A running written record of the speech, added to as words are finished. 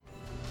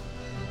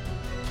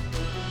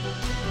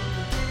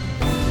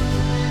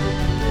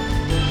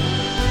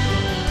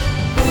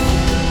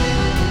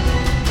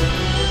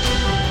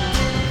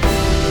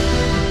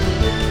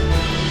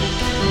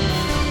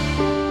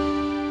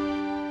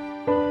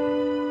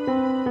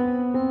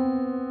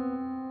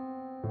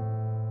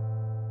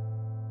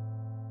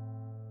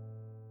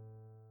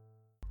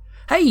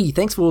Hey,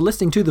 thanks for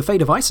listening to The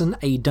Fate of Ison,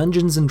 a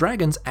Dungeons &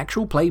 Dragons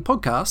actual play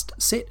podcast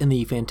set in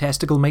the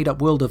fantastical made-up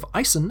world of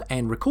Ison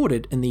and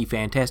recorded in the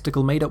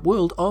fantastical made-up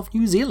world of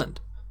New Zealand.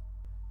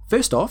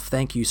 First off,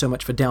 thank you so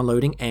much for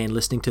downloading and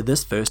listening to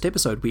this first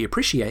episode. We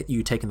appreciate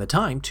you taking the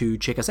time to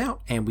check us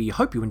out, and we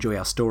hope you enjoy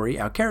our story,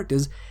 our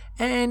characters,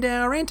 and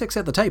our antics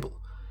at the table.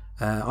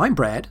 I'm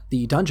Brad,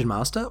 the Dungeon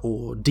Master,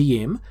 or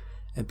DM.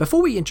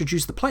 Before we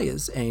introduce the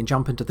players and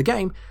jump into the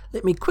game,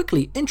 let me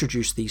quickly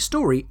introduce the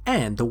story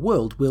and the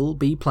world we'll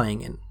be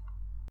playing in.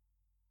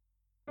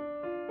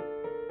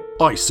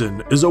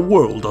 Ison is a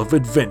world of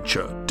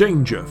adventure,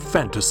 danger,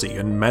 fantasy,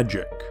 and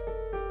magic.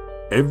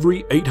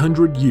 Every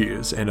 800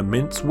 years, an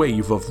immense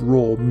wave of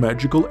raw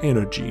magical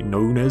energy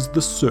known as the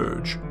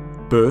Surge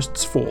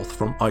bursts forth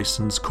from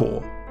Ison's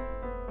core.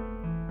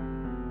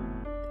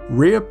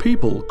 Rare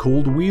people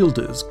called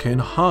Wielders can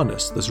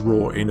harness this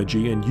raw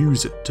energy and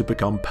use it to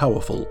become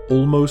powerful,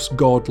 almost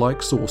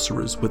godlike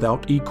sorcerers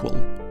without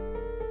equal.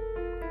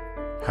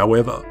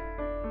 However,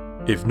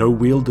 if no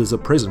Wielders are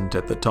present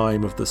at the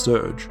time of the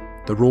Surge,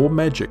 the raw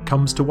magic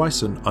comes to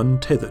Ison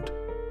untethered,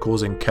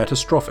 causing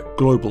catastrophic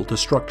global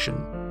destruction.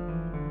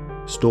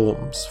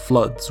 Storms,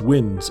 floods,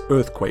 winds,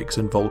 earthquakes,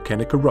 and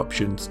volcanic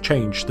eruptions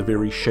change the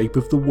very shape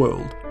of the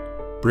world,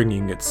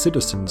 bringing its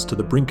citizens to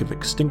the brink of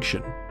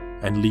extinction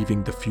and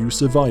leaving the few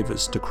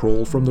survivors to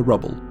crawl from the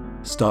rubble,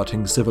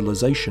 starting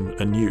civilization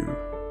anew.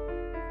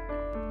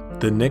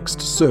 The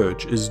next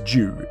surge is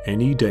due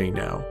any day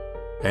now,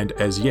 and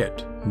as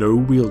yet, no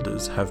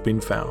Wielders have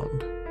been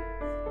found.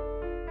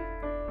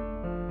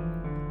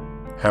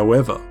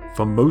 However,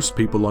 for most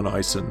people on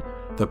Ison,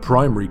 the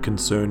primary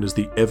concern is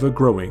the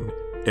ever-growing,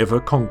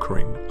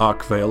 ever-conquering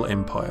Arkvale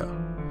Empire.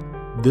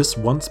 This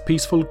once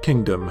peaceful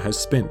kingdom has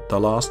spent the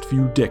last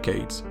few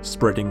decades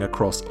spreading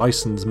across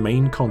Ison's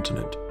main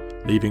continent,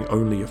 leaving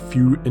only a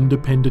few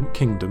independent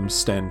kingdoms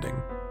standing.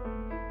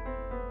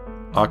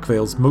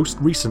 Arkvale's most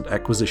recent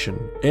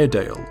acquisition,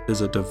 Airedale,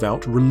 is a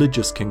devout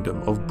religious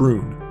kingdom of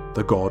Brune,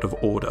 the god of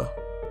order.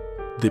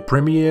 The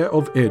Premier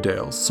of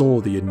Airedale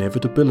saw the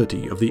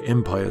inevitability of the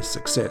Empire's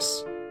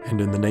success, and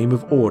in the name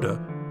of order,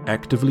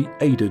 actively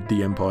aided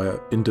the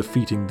Empire in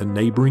defeating the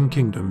neighbouring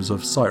kingdoms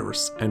of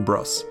Cyrus and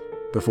Bruss,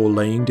 before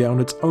laying down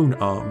its own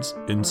arms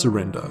in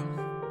surrender.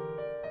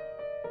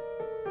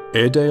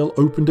 Airedale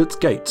opened its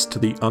gates to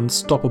the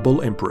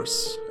unstoppable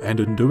Empress, and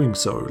in doing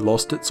so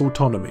lost its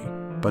autonomy,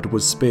 but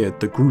was spared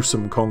the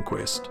gruesome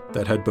conquest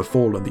that had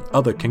befallen the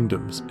other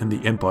kingdoms in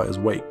the Empire's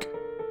wake.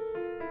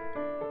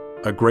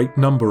 A great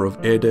number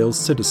of Airedale's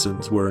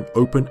citizens were in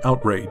open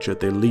outrage at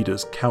their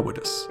leader's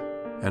cowardice,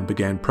 and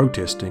began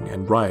protesting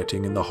and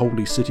rioting in the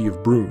holy city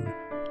of Brune,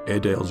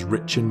 Airedale's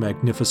rich and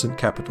magnificent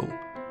capital.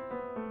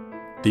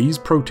 These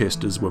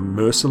protesters were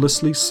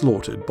mercilessly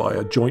slaughtered by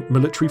a joint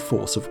military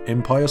force of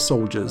Empire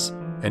soldiers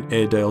and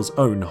Airedale's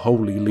own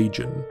Holy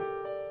Legion.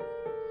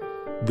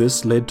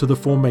 This led to the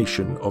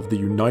formation of the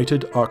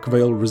United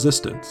Arkvale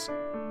Resistance,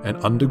 an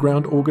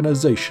underground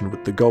organization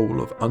with the goal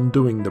of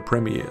undoing the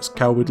Premier's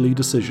cowardly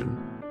decision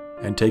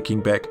and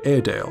taking back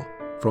Airedale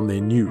from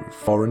their new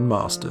foreign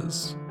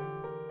masters.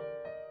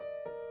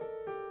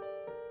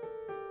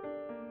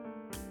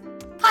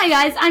 Hi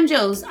guys, I'm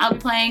Jules. I'm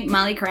playing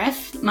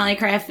Marleycraft.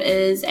 Marleycraft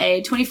is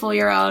a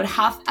 24-year-old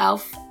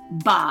half-elf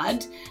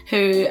bard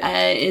who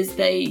is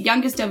the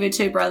youngest of her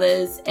two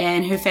brothers,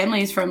 and her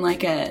family is from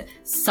like a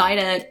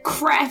cider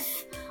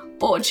craft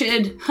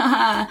orchard.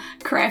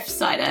 Craft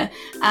cider.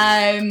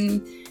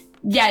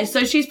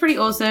 So she's pretty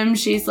awesome.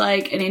 She's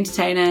like an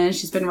entertainer.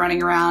 She's been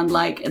running around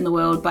like in the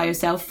world by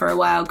herself for a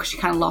while because she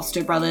kind of lost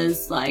her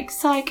brothers. Like,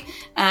 psych.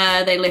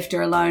 They left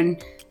her alone.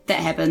 That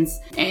happens.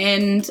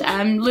 And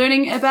I'm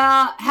learning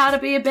about how to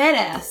be a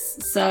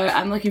badass. So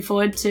I'm looking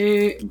forward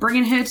to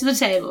bringing her to the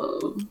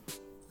table.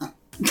 I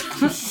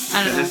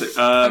don't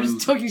know. I'm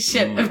just talking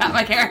shit about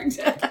my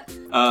character.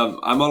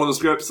 I'm Oliver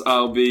Scripps.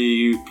 I'll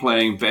be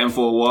playing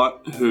Bamfor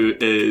Watt, who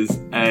is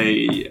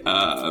a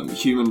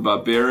human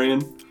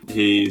barbarian.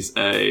 He's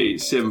a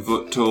 7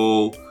 foot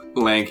tall,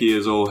 lanky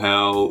as all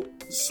hell,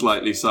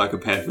 slightly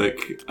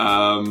psychopathic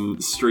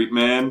street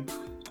man.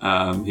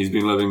 He's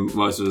been living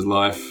most of his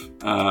life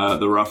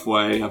the rough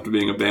way after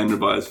being abandoned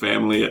by his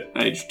family at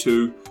age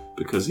 2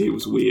 because he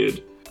was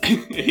weird.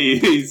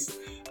 He's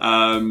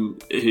a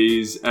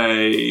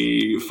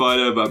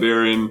fighter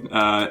barbarian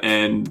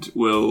and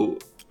will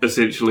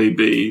essentially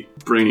be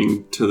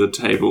bringing to the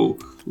table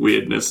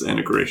weirdness and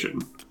aggression.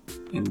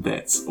 And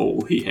that's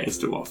all he has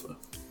to offer.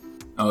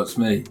 Oh, it's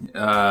me.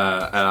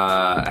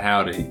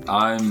 Howdy.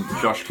 I'm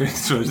Josh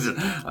Kingswood.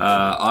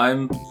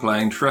 I'm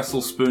playing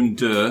Trestle Spoon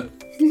Dur,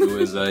 who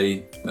is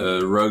a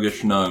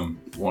roguish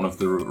gnome, one of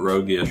the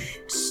roguish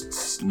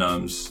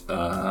gnomes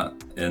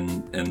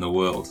in the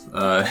world.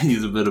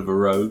 He's a bit of a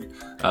rogue.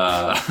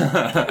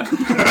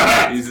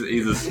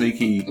 He's a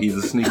sneaky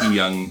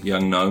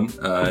young gnome.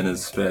 In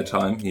his spare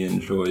time, he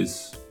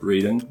enjoys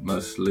reading,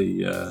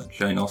 mostly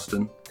Jane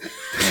Austen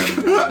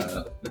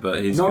And,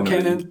 but he's Not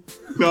going canon.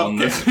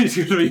 he's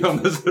going to be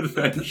on this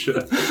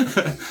adventure,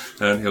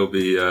 and he'll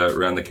be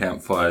around the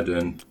campfire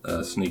doing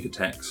sneak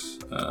attacks.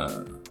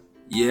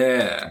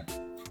 Yeah.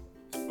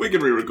 We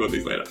can re-record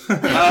these later.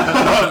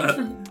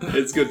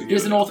 It's good to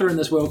There's get an author in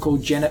this world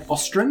called Janet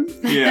Ostrin,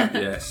 Yeah.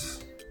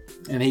 Yes.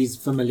 and he's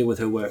familiar with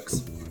her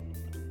works.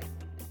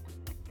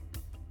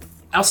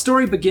 Our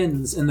story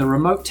begins in the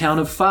remote town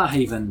of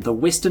Farhaven, the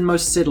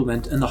westernmost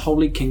settlement in the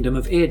Holy Kingdom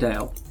of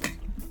Airedale.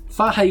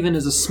 Farhaven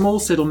is a small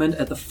settlement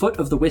at the foot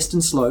of the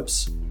western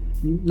slopes,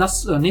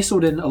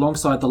 nestled in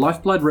alongside the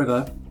Lifeblood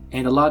River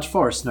and a large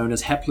forest known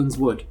as Haplin's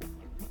Wood.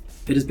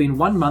 It has been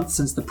 1 month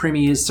since the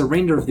Premier's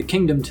surrender of the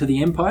kingdom to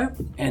the Empire,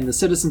 and the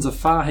citizens of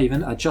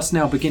Farhaven are just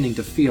now beginning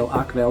to feel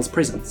Arkvale's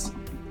presence.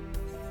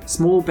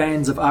 Small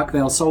bands of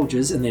Arkvale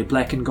soldiers in their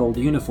black and gold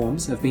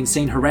uniforms have been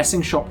seen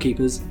harassing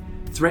shopkeepers,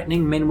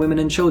 threatening men, women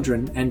and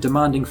children, and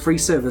demanding free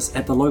service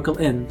at the local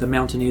inn, the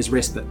Mountaineer's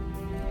Respite.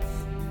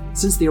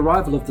 Since the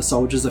arrival of the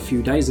soldiers a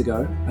few days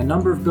ago, a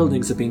number of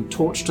buildings have been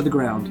torched to the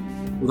ground,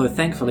 although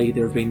thankfully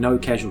there have been no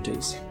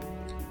casualties.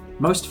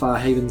 Most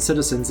Farhaven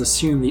citizens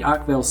assume the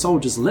Arkvale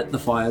soldiers lit the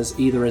fires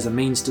either as a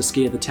means to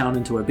scare the town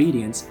into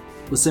obedience,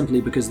 or simply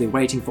because they're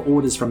waiting for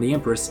orders from the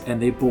Empress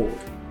and they're bored.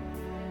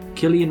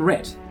 Killian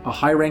Rhett, a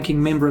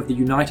high-ranking member of the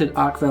United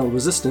Arkvale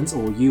Resistance,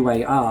 or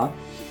UAR,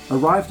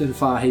 arrived in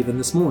Farhaven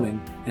this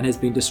morning and has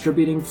been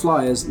distributing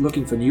flyers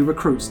looking for new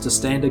recruits to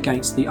stand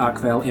against the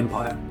Arkvale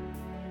Empire.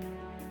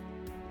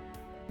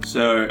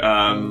 So,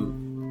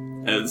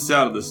 at the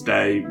start of this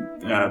day,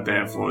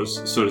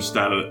 Banfor's sort of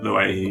started the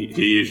way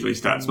he usually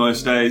starts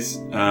most days.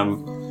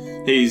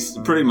 He's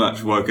pretty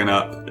much woken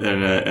up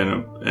in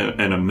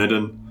a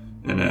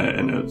midden, in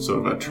a sort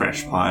of a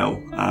trash pile,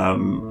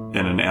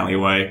 in an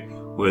alleyway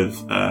with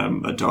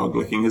a dog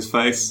licking his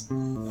face,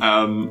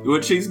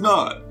 which he's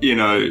not,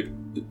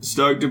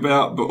 stoked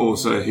about, but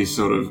also he's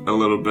sort of a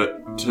little bit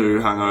too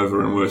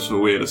hungover and worse for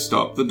wear to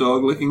stop the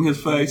dog licking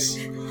his face.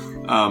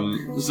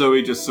 So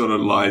he just sort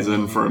of lies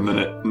in for a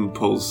minute and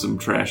pulls some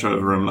trash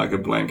over him like a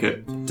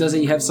blanket. Does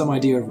he have some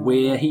idea of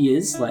where he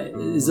is? Like,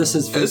 is this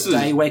his first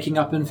day waking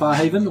up in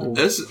Farhaven? Or?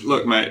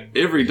 Look, mate,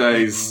 every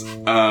day's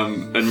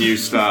a new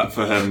start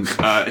for him.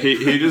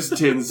 He just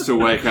tends to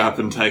wake up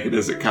and take it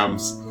as it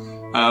comes.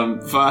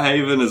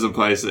 Farhaven is a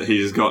place that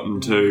he's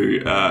gotten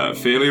to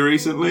fairly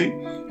recently,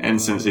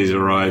 and since he's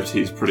arrived,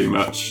 he's pretty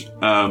much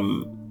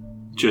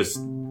just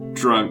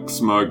drunk,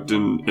 smoked,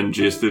 and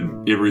ingested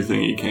everything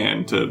he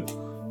can to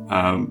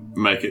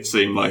make it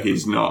seem like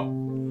he's not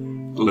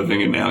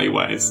living in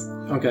alleyways.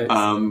 Okay.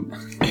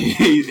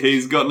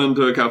 He's gotten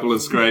into a couple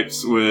of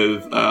scrapes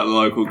with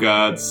local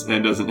guards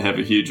and doesn't have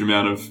a huge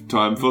amount of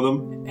time for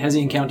them. Has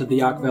he encountered the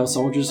Arkvale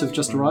soldiers who've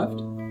just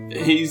arrived?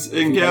 He's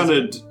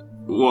encountered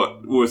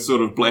what were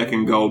sort of black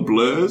and gold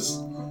blurs.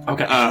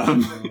 Okay.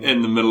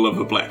 In the middle of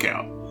a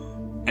blackout.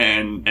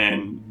 And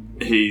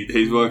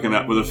he's woken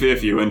up with a fair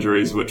few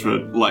injuries which were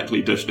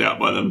likely dished out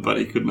by them, but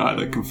he could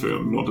neither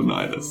confirm nor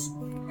deny this.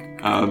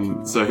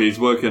 So he's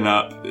woken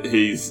up,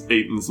 he's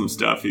eaten some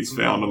stuff he's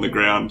found on the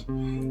ground,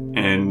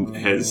 and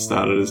has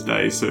started his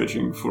day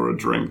searching for a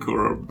drink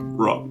or a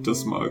rock to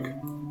smoke.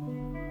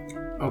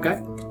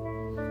 Okay.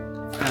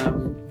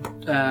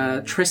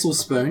 Trestle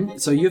Spoon,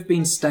 so you've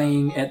been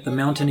staying at the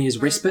Mountaineer's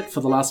Respite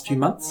for the last few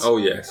months? Oh,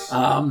 yes.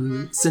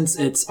 Since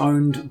it's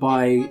owned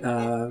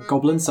by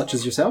goblins such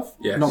as yourself?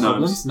 Yes. Not Gnomes.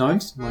 goblins,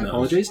 gnomes. My Gnomes.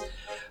 apologies.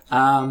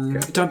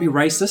 Don't be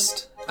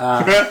racist.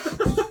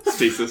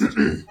 Thesis.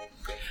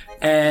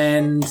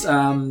 And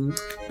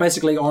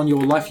basically on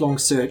your lifelong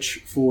search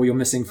for your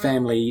missing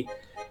family,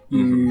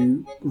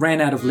 you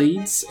ran out of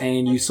leads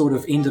and you sort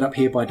of ended up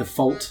here by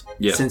default,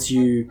 Yeah. since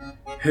you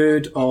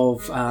heard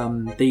of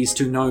these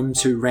two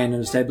gnomes who ran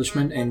an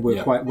establishment and were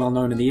Yeah. quite well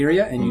known in the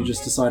area, and you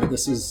just decided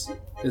this is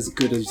as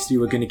good as you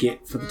were going to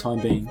get for the time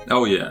being.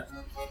 Oh, yeah.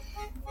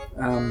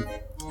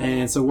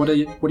 And so what are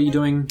you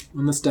doing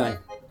on this day?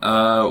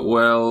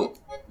 Well,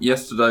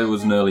 yesterday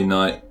was an early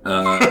night.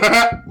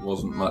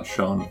 Wasn't much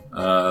on.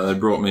 They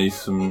brought me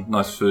some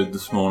nice food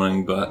this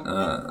morning,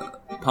 but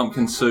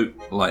pumpkin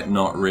soup,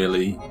 not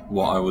really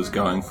what I was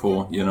going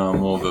for. I'm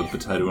more of a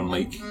potato and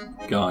leek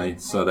guy,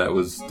 so that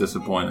was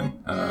disappointing.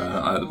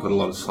 I had to put a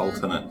lot of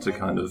salt in it to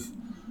kind of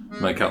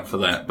make up for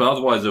that. But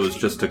otherwise, it was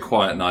just a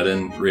quiet night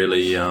in,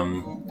 really.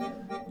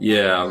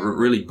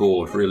 Really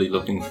bored, really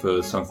looking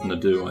for something to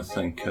do, I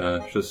think.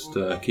 Just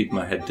keep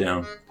my head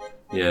down.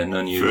 Yeah,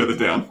 none you. Further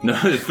down. No,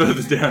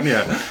 further down,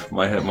 yeah.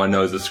 My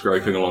nose is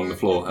scraping along the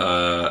floor.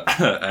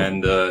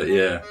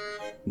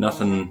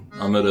 Nothing.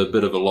 I'm at a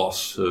bit of a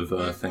loss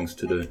of things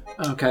to do.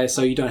 Okay,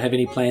 so you don't have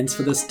any plans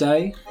for this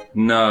day?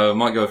 No, I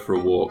might go for a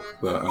walk,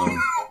 but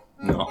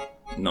not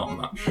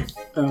much.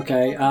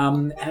 Okay,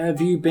 have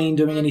you been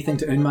doing anything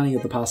to earn money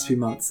at the past few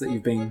months that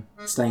you've been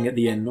staying at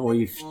the inn, or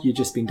you've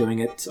just been doing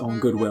it on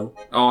goodwill?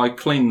 Oh, I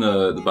clean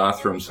the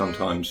bathroom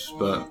sometimes,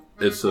 but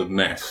it's a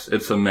mess.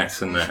 It's a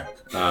mess in there.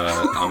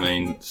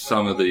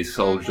 Some of these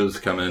soldiers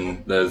come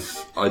in,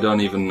 I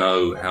don't even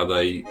know how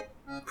they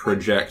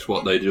project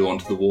what they do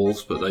onto the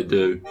walls, but they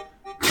do.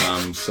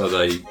 So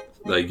they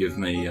they give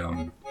me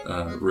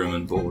room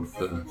and board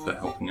for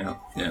helping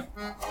out. Yeah.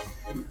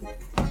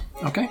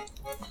 Okay.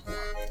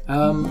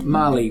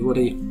 Marley, what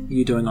are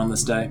you doing on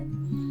this day?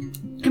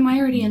 Am I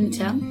already in the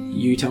town?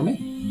 You tell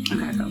me.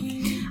 Okay, cool.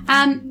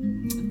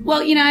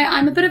 Well,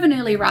 I'm a bit of an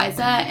early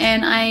riser,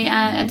 and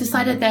I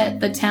decided that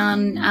the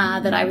town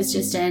that I was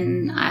just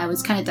in, I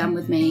was kind of done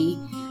with me.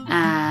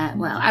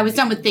 I was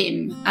done with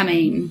them,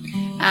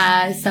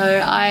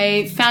 so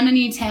I found a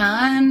new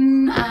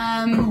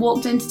town,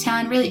 walked into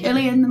town really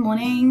early in the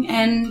morning,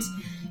 and,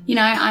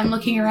 I'm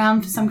looking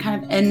around for some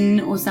kind of inn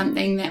or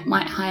something that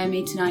might hire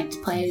me tonight to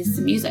play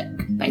some music,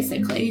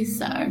 basically.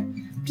 So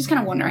I'm just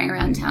kind of wandering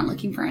around town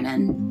looking for an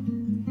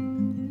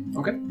inn.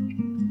 Okay.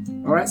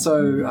 All right,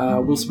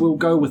 so we'll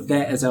go with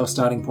that as our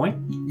starting point.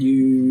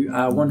 You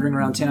are wandering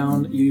around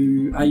town.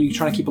 Are you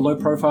trying to keep a low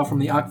profile from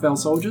the Arkvale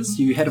soldiers?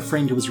 You had a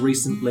friend who was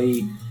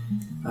recently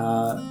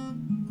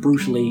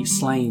brutally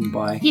slain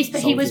by Yes, but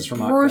he was soldiers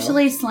from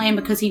brutally slain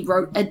because he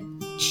wrote a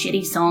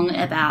shitty song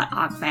about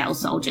Arkvale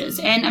soldiers.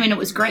 And, it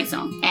was a great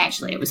song.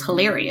 Actually, it was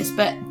hilarious,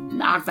 but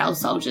the Arkvale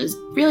soldiers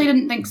really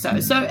didn't think so.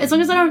 So as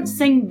long as I don't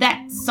sing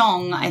that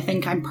song, I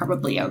think I'm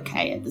probably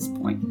okay at this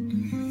point.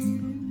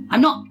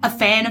 I'm not a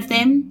fan of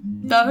them,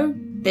 though.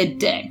 They're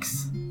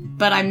dicks.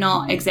 But I'm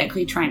not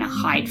exactly trying to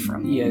hide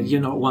from them. Yeah, you're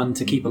not one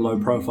to keep a low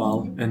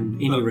profile in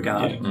any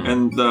regard. Yeah.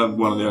 And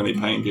one of the only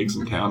paying gigs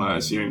in town, I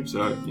assume,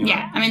 so...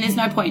 Yeah, there's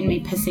no point in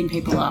me pissing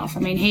people off.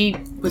 He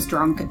was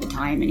drunk at the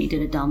time and he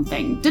did a dumb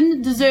thing.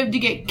 Didn't deserve to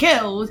get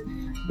killed,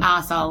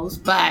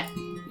 arseholes, but,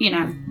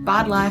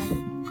 bad life,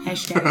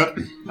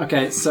 hashtag.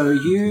 Okay, so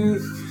you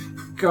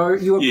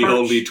approach... Ye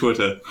olde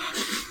Twitter.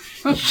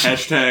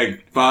 Hashtag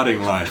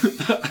barding life.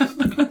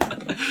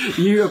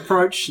 You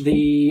approach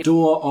the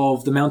door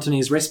of the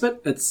Mountaineers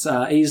Respite. It's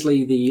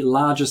easily the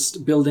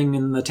largest building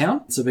in the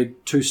town. It's a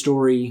big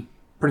 2-story,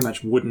 pretty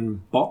much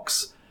wooden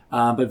box,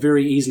 but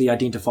very easily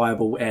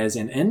identifiable as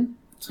an inn.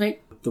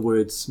 Sweet. The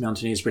words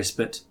Mountaineers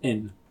Respite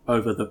Inn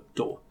over the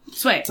door.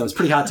 Sweet. So it's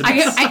pretty hard to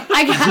miss.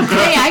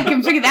 I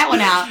can figure that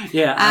one out.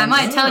 Yeah.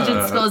 My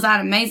intelligence scores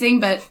aren't amazing,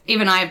 but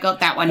even I've got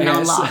that one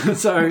now locked.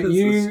 So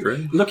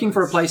you looking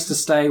for a place to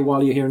stay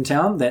while you're here in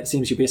town, that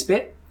seems your best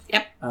bet.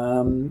 Yep.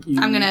 I'm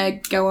going to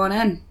go on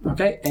in.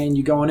 Okay, and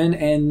you go on in,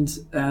 and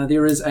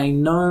there is a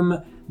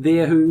gnome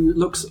there who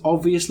looks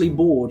obviously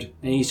bored,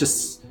 and he's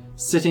just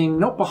sitting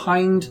not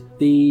behind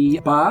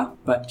the bar,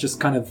 but just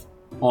kind of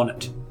on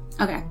it.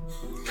 Okay.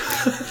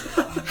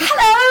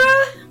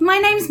 Hello, my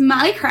name's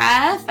Molly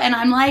Craft, and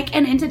I'm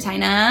an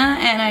entertainer,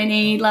 and I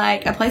need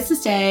a place to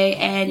stay,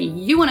 and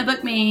you want to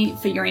book me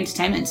for your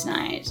entertainment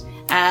tonight.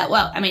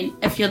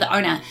 If you're the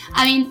owner.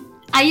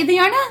 Are you the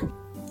owner?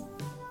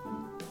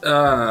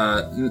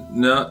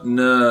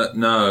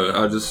 No.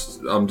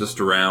 I'm just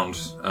around.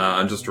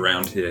 I'm just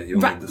around here.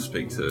 You'll need to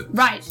speak to.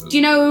 Right. Do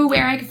you know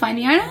where I can find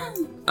the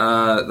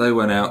owner? They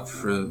went out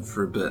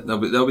for a bit.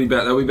 They'll be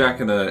back. They'll be back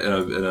in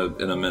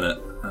a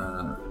minute.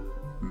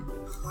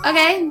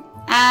 Okay.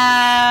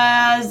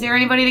 Is there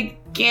anybody to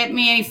get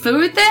me any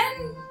food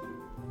then?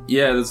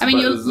 Yeah, there's a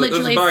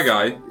bar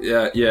guy.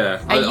 Yeah.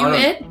 Are you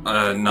it?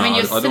 No.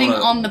 You're sitting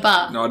on the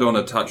bar. No, I don't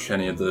want to touch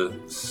any of the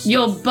stuff.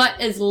 Your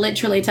butt is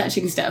literally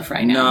touching stuff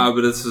right now. No,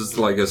 but this is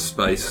like a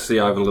space. See,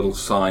 I have a little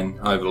sign.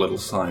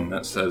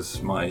 that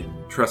says my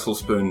Trestle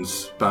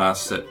Spoon's bar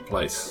set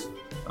place.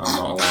 I'm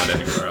not allowed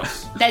anywhere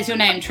else. That's your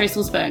name,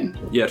 Trestle Spoon?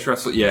 Yeah,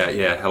 Trestle.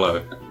 Yeah,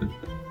 hello.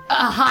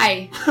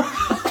 Hi.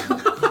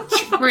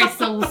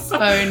 Trestle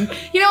Spoon.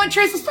 You know what,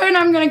 Trestle Spoon?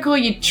 I'm going to call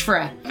you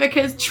Tre,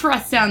 because Tre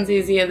sounds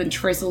easier than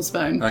Trestle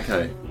Spoon.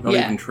 Okay, not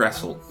even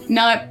Trestle.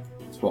 No.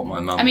 That's what my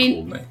mum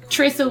called me.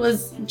 Trestle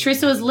was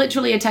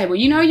literally a table.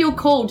 You know you're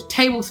called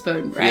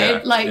Tablespoon,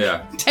 right?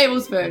 Yeah.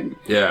 Tablespoon.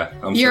 Yeah,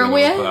 I'm You're sitting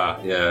aware? on a bar.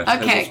 Yeah,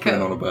 Okay, Tablespoon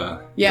cool. on a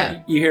bar.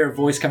 Yeah. You hear a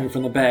voice coming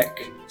from the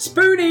back.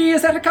 Spoony,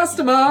 is that a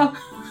customer?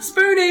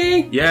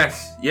 Spoony!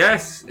 Yes,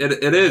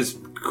 it is.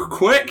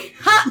 Quick!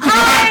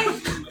 Hi!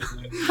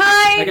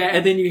 Okay,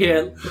 and then you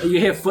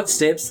hear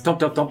footsteps. Tomp,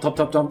 tomp, tomp, tomp,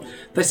 tomp, tomp.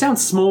 They sound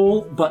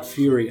small but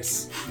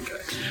furious.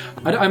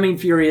 I mean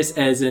furious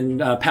as in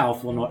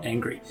powerful, not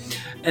angry.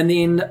 And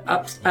then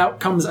out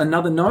comes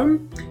another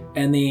gnome,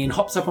 and then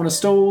hops up on a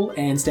stool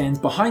and stands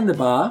behind the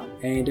bar.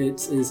 And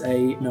it is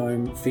a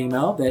gnome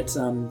female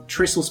that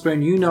Trestle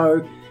Spoon you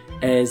know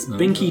as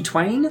Binky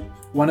Twain,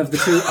 one of the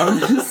two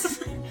owners.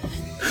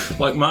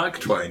 Like Mark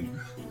Twain.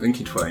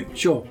 Binky Twain.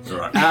 Sure. All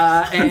right.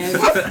 And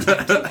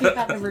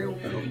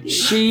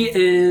she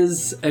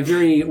is a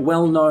very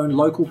well-known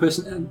local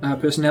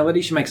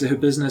personality. She makes it her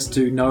business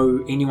to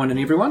know anyone and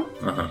everyone.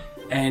 Uh-huh.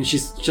 And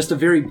she's just a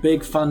very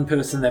big, fun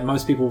person that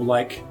most people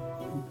like.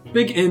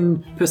 Big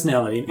in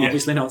personality,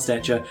 obviously not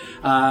stature.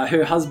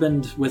 Her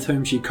husband, with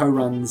whom she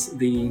co-runs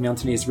the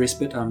Mountaineers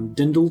Respite,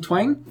 Dindle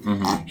Twain,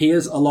 he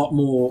is a lot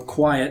more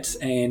quiet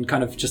and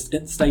kind of just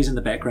Mm-hmm. stays in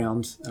the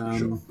background.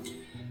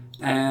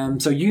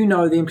 So you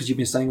know them because you've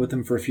been staying with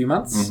them for a few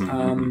months.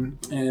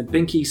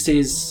 Binky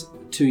says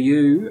to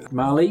you,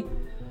 Marley,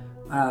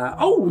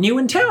 new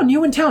in town,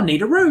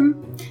 need a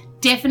room.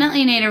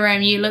 definitely need a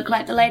room. You look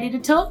like the lady to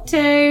talk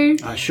to.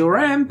 I sure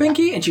am,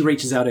 Binky. And she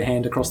reaches out her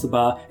hand across the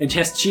bar, and she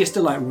has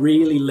to like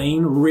really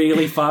lean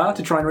really far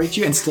to try and reach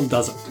you, and still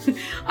doesn't.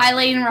 I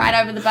lean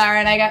right over the bar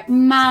and I go,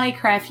 Marley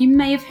Craft, you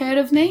may have heard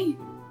of me.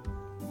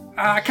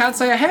 I can't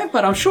say I have,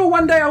 but I'm sure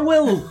one day I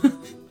will.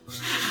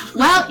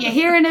 Well, you're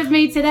hearing of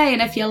me today,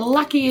 and if you're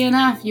lucky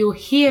enough, you'll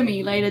hear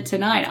me later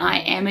tonight. I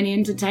am an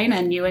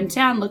entertainer, new in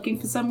town, looking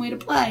for somewhere to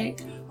play.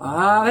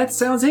 That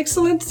sounds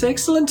excellent.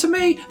 Excellent to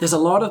me. There's a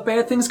lot of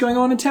bad things going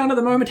on in town at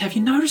the moment. Have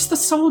you noticed the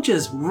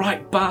soldiers?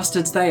 Right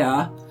bastards they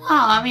are. Oh,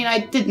 I mean, I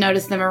did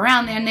notice them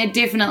around there, and they're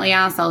definitely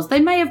assholes.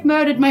 They may have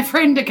murdered my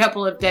friend a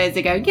couple of days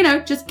ago,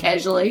 just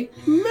casually.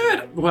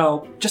 Murder?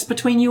 Well, just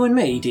between you and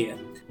me, dear.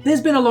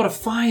 There's been a lot of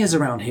fires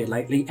around here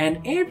lately, and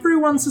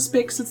everyone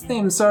suspects it's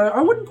them, so I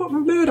wouldn't put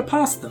murder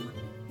past them.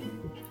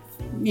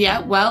 Yeah,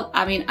 well,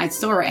 I mean, I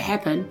saw it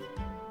happen.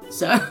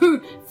 So,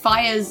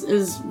 fires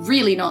is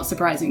really not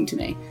surprising to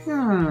me.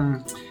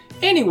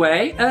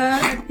 Anyway,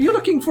 you're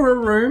looking for a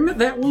room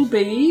that will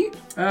be...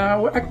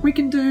 we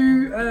can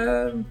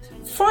do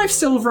 5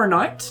 silver a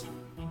night.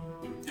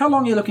 How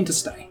long are you looking to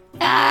stay?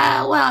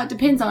 Well, it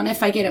depends on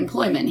if I get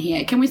employment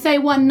here. Can we say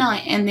 1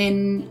 night, and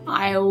then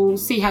I'll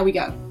see how we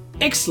go?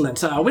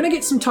 Excellent. When I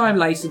get some time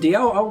later, dear,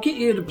 I'll get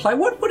you to play.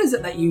 What is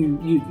it that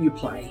you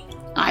play?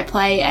 I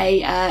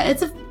play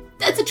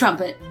it's a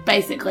trumpet,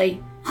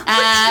 basically.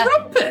 A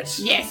trumpet?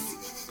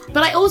 Yes.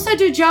 But I also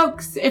do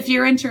jokes, if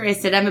you're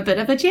interested. I'm a bit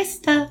of a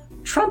jester.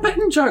 Trumpet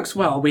and jokes.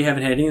 Well, we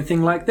haven't had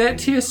anything like that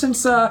here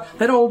since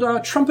that old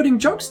trumpeting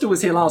jokester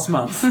was here last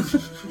month.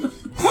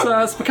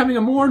 It's becoming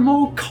a more and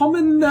more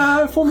common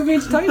form of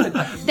entertainment.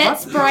 That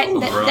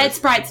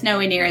Sprite's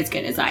nowhere near as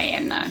good as I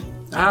am, though.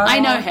 I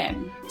know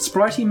him.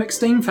 Spritey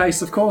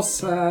McSteamface, of course.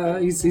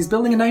 He's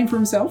building a name for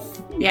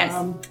himself. Yes.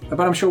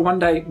 But I'm sure one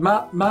day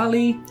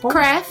Marley...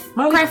 Craft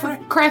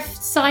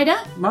cider.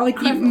 Marley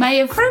Craft. You may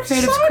have heard of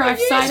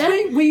craft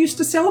cider. We used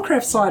to sell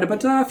craft cider,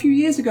 but a few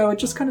years ago it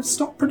just kind of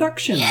stopped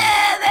production. Yeah,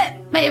 that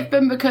may have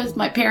been because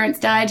my parents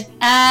died.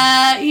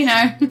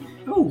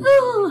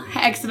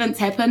 Accidents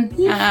happen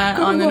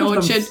on an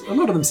orchard. A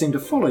lot of them seem to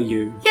follow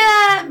you.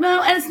 Yeah,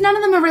 well, and none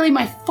of them are really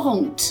my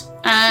fault.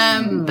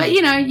 But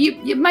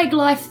you make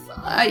life,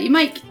 you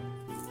make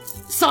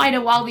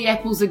cider while the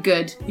apples are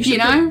good. You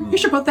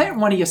should put that in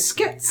one of your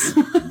skits.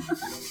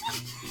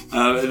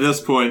 At this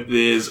point,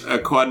 there's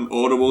quite an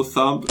audible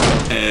thump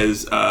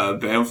as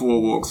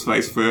Banfor walks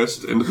face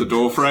first into the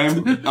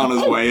doorframe on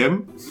his way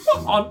in.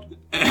 What on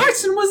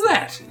Tyson was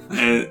that?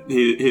 And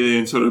he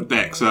then sort of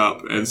backs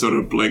up and sort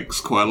of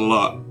blinks quite a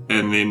lot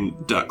and then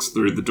ducks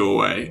through the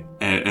doorway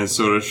and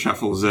sort of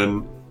shuffles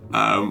in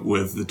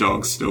with the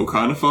dog still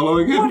kind of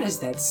following him. What is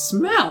that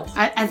smell?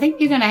 I think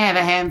you're going to have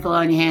a handful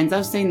on your hands.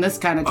 I've seen this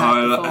kind of stuff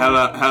before.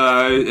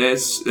 Hello,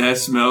 that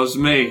smells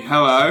me.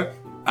 Hello.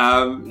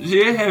 Do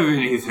you have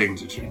anything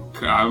to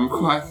drink? I'm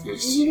quite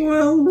thirsty.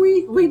 Well,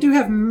 we do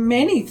have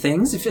many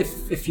things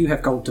if you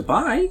have gold to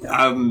buy.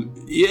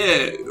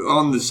 Yeah,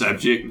 on the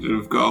subject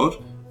of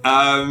gold,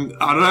 I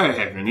don't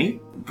have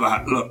any,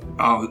 but look,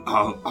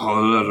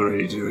 I'll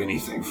literally do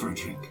anything for a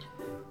drink.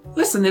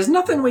 Listen, there's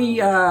nothing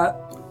we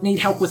need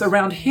help with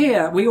around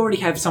here. We already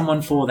have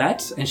someone for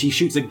that. And she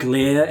shoots a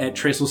glare at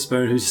Trestle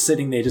Spoon, who's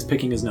sitting there just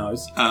picking his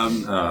nose.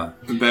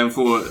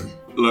 Banfor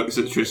looks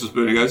at Trestle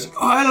Spoon and goes,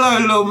 "Oh, hello,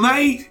 little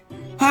mate.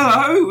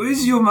 Hello,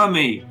 where's your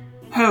mummy?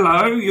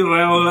 Hello,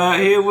 you're all out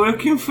here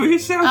working for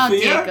yourself, Oh,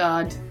 here? dear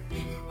God.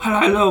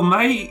 Hello, little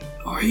mate.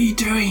 What are you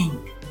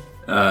doing?"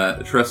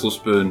 Trestle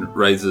Spoon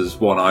raises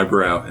one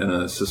eyebrow in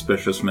a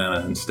suspicious manner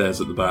and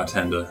stares at the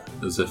bartender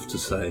as if to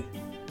say,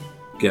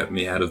 "Get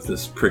me out of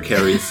this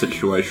precarious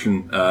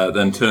situation."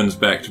 Then turns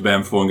back to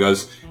Banfor and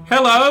goes,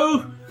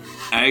 "Hello!"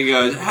 And he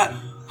goes,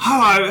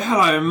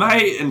 hello,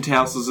 mate. And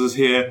Towsels is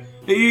here.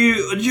 Do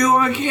you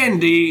want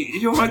candy? Do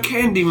you want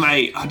candy,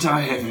 mate? I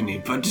don't have any,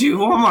 but do you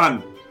want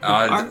one?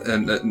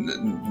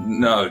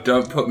 No,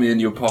 don't put me in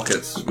your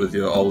pockets with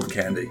your old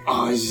candy.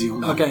 Oh, is your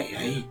mummy, Okay.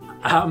 eh?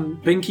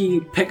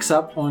 Binky picks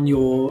up on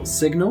your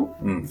signal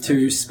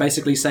to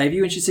basically save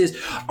you, and she says,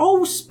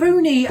 "Oh,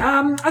 Spoony,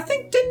 I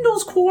think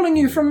Dindle's calling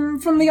you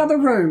from the other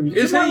room.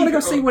 You might want to go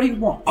see what he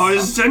wants." Oh,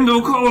 is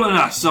Dindle calling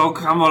us? I'll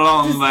come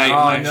along, mate.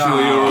 Make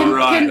sure you're all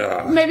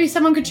right. Maybe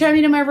someone could show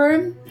me to my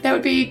room? That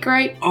would be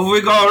great. Have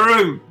we got a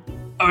room?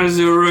 Oh, is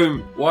there a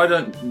room? Why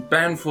don't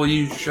Banfor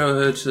you show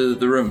her to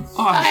the room?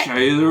 I'll show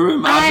you the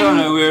room. I don't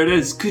know where it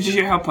is. Could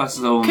you help us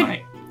at all,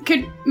 mate?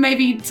 Could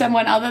maybe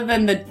someone other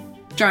than the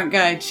drunk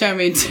guy show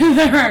me to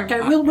the room?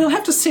 Okay, we'll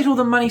have to settle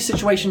the money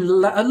situation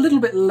a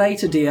little bit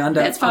later, dear, under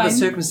That's fine. other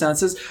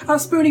circumstances.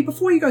 Spoony,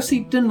 before you go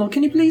see Dindle,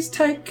 can you please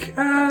take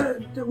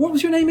what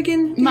was your name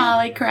again?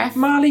 Marley Craft.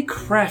 Marley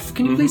Craft.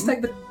 Can you please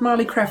take the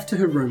Marley Craft to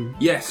her room?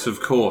 Yes, of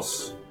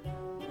course.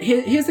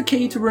 Here's the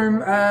key to room.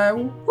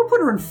 We'll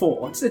put her in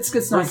 4. It's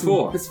nice. Room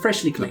 4. And, it's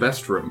freshly The clean.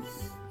 best room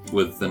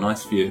with the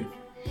nice view.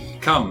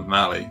 Come,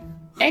 Marley.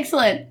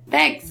 Excellent.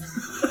 Thanks.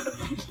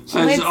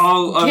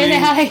 I'll Get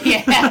out of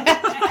here.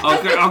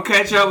 I'll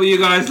catch up with you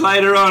guys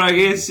later on, I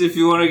guess, if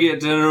you want to get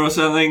dinner or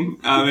something.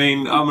 I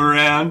mean, I'm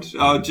around.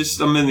 I'm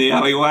in the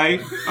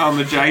alleyway. I'm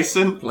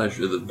adjacent.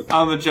 Pleasure then.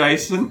 I'm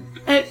adjacent.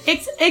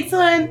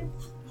 Excellent.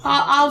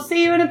 I'll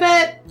see you in a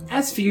bit.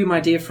 As for you, my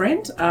dear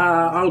friend,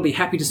 I'll be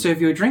happy to serve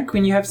you a drink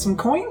when you have some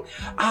coin.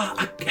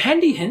 A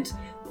handy hint,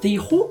 the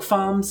hawk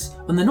farms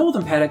on the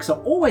northern paddocks are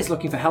always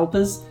looking for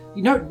helpers.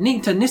 You don't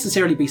need to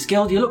necessarily be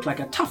skilled. You look like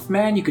a tough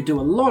man. You could do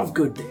a lot of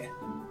good there.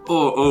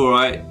 Oh,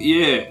 alright,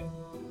 yeah.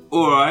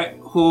 Alright,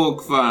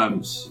 hog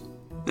farms.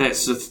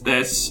 That's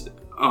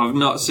I've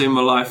not seen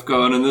my life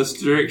going in this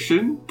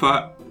direction,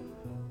 but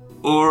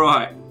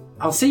alright.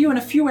 I'll see you in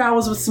a few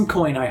hours with some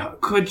coin, I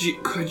hope. Could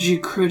you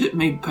credit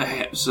me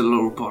perhaps a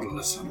little bottle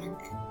or something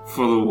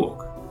for the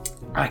walk?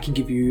 I can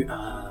give you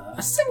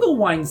a single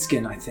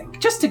wineskin, I think,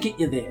 just to get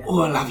you there. Oh,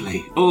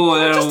 lovely.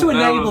 Oh, Just to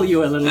enable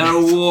you a little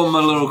That'll bit. warm my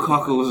little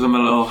cockles and my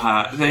little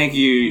heart. Thank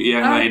you,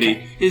 young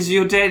lady. Is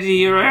your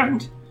daddy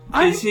around?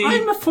 Is he?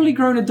 I'm a fully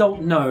grown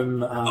adult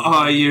gnome.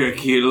 Oh, you're a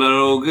cute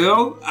little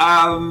girl.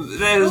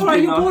 There's Alright,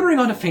 been you're bordering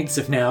on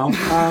offensive now.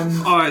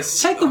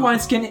 Take the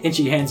wineskin, and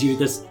she hands you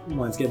this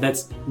wineskin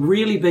that's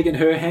really big in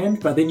her hand,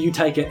 but then you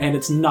take it and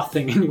it's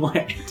nothing in your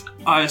hand.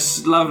 Oh,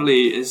 it's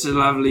lovely. It's a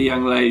lovely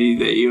young lady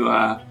that you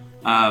are.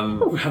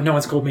 No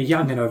one's called me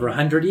young in over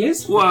 100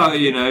 years. Well,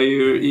 you know,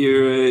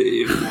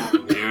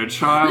 you're a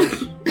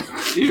child.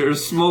 You're a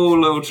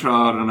small little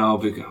child, and I'll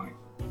be going.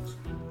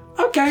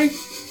 Okay,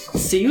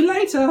 see you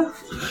later.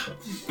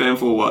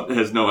 Banfor what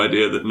has no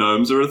idea that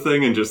gnomes are a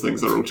thing and just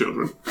thinks they're all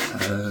children.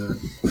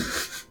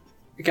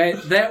 Okay,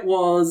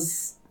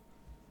 that's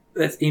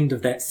the end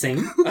of that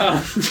scene.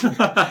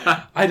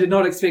 I did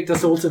not expect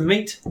us all to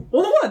meet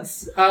all at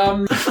once.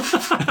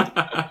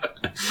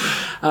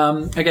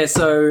 Okay,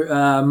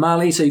 so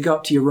Marley, so you go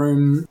up to your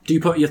room. Do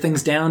you put your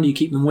things down? Do you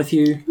keep them with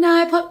you? No,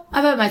 I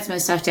put most of my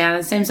stuff down.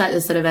 It seems like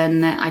the sort of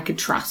inn that I could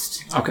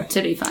trust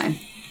to be fine.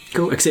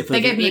 Cool, except for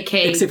They gave me a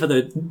key. Except for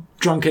the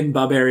drunken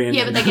barbarian.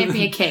 Yeah, but they gave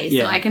me a key, so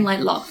Yeah. I can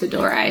lock the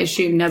door. I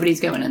assume nobody's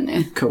going in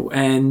there. Cool.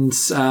 And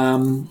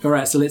all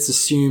right, so let's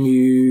assume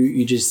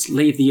you just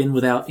leave the inn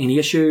without any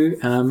issue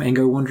and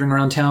go wandering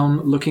around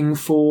town looking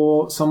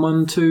for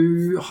someone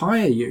to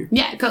hire you.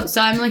 Yeah, cool.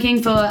 So I'm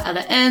looking for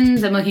other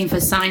inns. I'm looking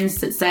for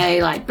signs that say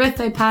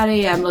birthday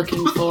party. I'm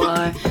looking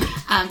for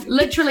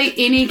literally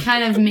any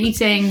kind of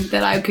meeting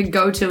that I could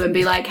go to and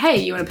be like, hey,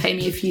 you want to pay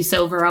me a few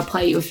silver? I'll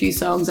play you a few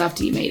songs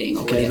after your meeting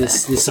or whatever.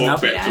 There's some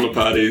up. Bachelor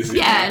parties.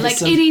 Yeah,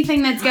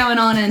 anything that's going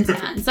on in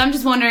town. So I'm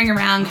just wandering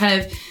around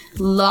kind of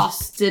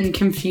lost and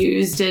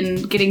confused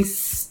and getting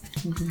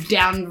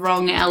down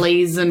wrong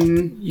alleys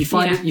and... You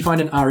find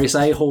an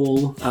RSA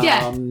hall,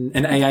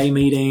 an AA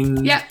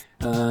meeting,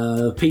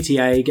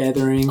 PTA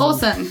gathering.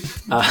 Awesome.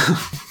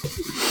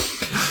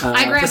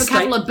 I grab a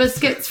couple of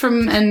biscuits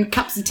and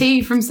cups of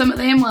tea from some of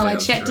them while I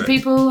chat to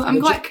people. I'm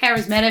quite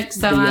charismatic,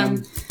 so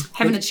I'm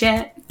having a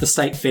chat. The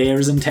state fair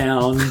is in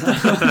town.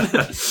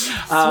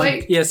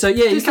 Sweet. You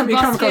come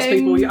across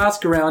people, you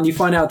ask around, you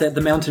find out that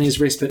the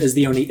Mountaineers Respite is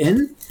the only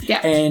inn. Yeah.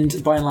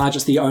 And by and large,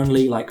 it's the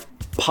only,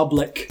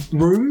 public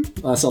room.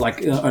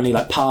 Only,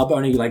 pub,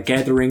 only,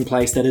 gathering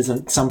place that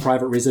isn't some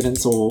private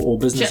residence or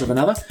business of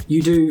another.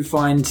 You do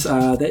find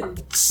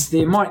that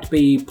there might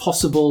be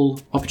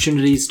possible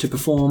opportunities to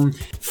perform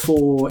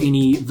for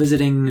any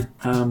visiting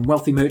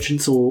wealthy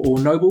merchants or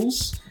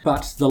nobles,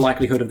 but the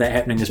likelihood of that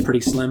happening is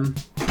pretty slim,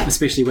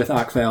 especially with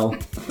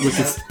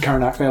this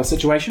current Arkvale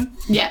situation.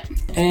 Yeah.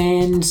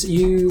 And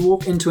you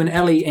walk into an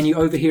alley and you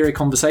overhear a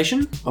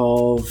conversation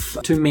of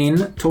two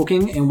men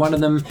talking, and one of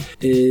them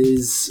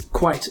is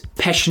quite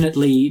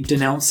passionately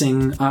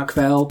denouncing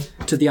Arkvale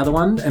to the other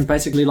one, and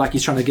basically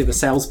he's trying to give a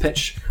sales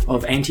pitch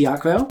of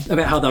anti-Arkvale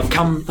about how they've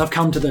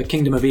come to the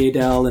kingdom of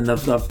Airedale and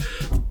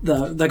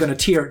they're going to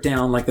tear it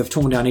down, they've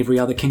torn down every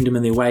other kingdom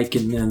in their wake,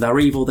 and they're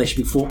evil, they should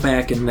be fought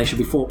back, and they should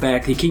be fought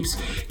back. He keeps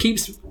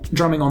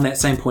drumming on that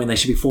same point, they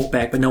should be fought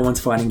back, but no one's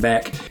fighting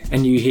back.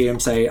 And you hear him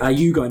say, are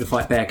you going to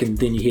fight back? And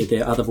then you hear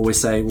the other voice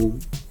say, well,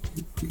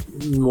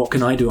 what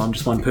can I do? I'm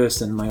just one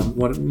person.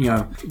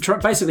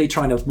 Basically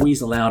trying to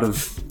weasel out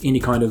of any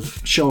kind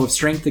of show of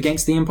strength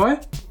against the Empire.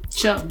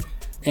 Sure.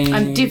 And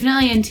I'm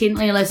definitely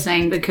intently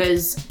listening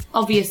because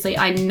obviously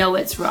I know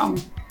it's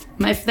wrong.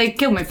 If they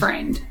kill my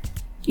friend,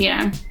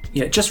 Yeah,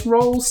 just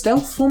roll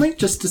stealth for me,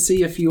 just to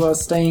see if you are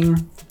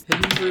staying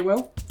hidden very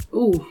well.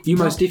 Ooh. You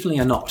most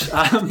definitely are not.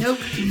 Nope.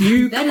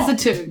 That is a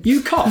 2.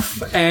 You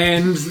cough,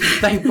 and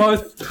they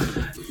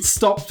both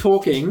stop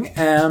talking,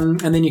 and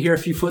then you hear a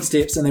few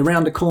footsteps, and they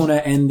round a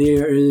corner, and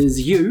there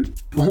is you.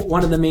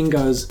 One of the men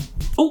goes,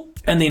 oh,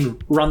 and then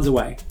runs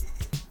away.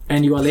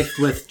 And you are left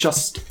with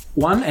just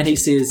one, and he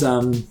says,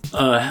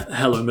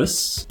 hello,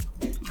 miss.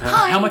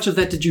 Hi. How much of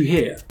that did you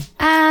hear?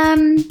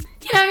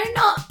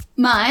 Not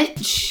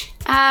much.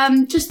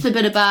 Just a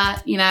bit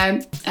about,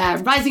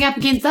 rising up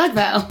against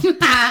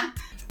Arkvale.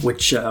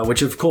 Which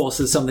of course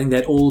is something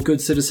that all good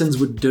citizens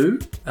would do.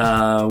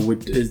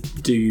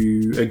 Do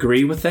you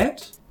agree with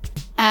that?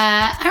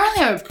 I don't really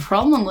have a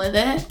problem with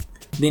it.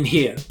 Then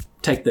here,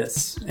 take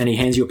this. And he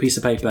hands you a piece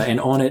of paper, and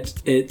on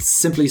it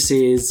simply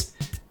says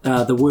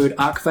the word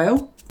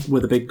Arkvale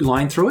with a big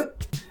line through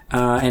it.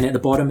 And at the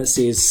bottom it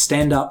says,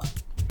 stand up,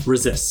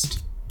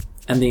 resist.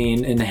 And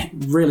then in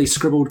really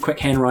scribbled quick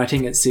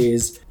handwriting it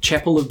says,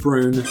 Chapel of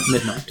Brune,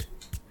 midnight.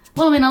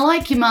 Well, I mean, I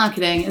like your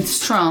marketing. It's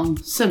strong,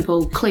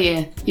 simple,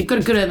 clear. You've got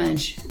a good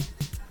image.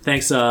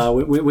 Thanks.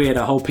 We had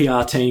a whole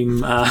PR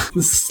team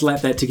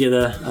slap that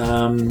together.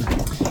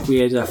 We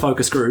had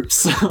focus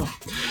groups.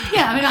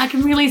 Yeah, I mean, I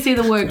can really see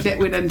the work that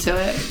went into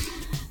it.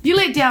 You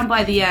let down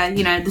by the,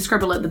 the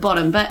scribble at the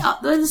bottom, but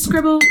the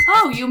scribble.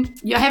 Oh,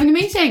 you're having a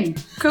meeting.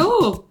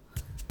 Cool.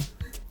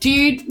 Do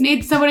you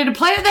need somebody to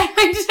play at that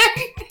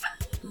meeting?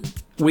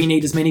 We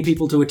need as many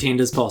people to attend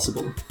as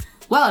possible.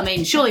 Well, I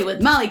mean, surely with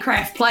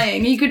Marleycraft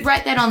playing, you could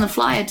write that on the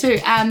flyer too.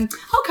 I'll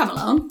come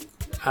along.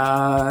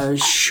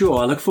 Sure.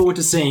 I look forward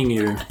to seeing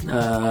you.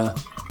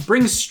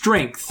 Bring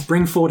strength.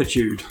 Bring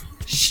fortitude.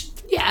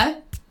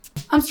 Yeah.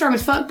 I'm strong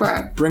as fuck,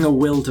 bro. Bring a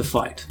will to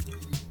fight.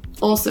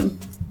 Awesome.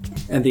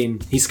 And then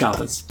he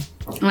scatters.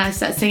 And I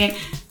start singing,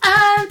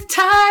 I'm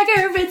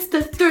Tiger, it's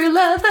the thrill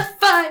of the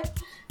fight.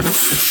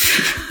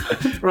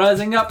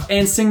 Rising up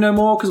and sing no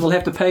more because we'll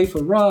have to pay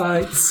for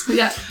rights.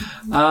 Yeah.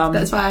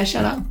 That's why I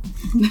shut up.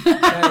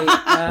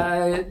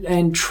 Okay,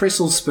 and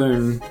Trestle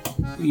Spoon,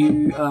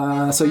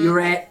 so you're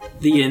at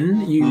the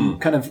inn. You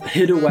kind of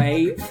hid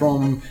away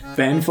from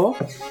Banfor.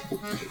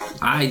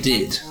 I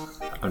did.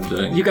 I'm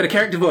doing. You got a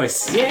character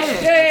voice. Yeah.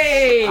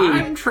 Yay!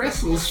 I'm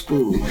Trestle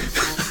Spoon.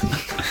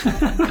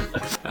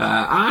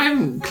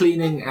 I'm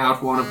cleaning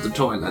out one of the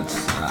toilets.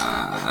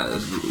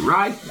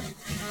 Right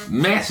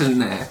mess in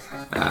there.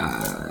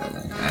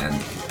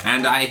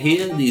 And I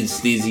hear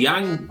these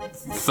young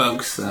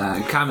folks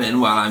come in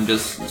while I'm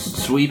just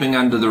sweeping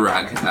under the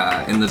rug.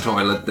 In the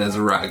toilet, there's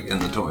a rug in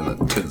the toilet,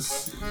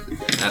 because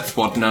that's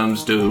what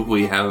gnomes do.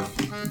 We have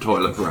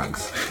toilet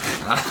rugs.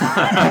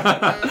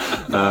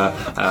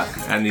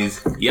 And these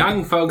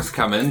young folks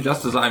come in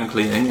just as I'm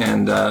cleaning,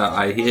 and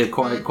I hear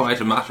quite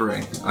a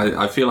muttering.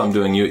 I feel I'm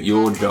doing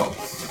your job.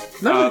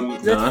 No,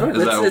 is that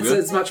all it's good?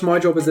 as much my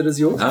job as it is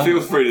yours.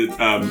 Feel free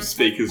to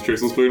speak as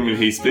Trestle Spoon when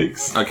he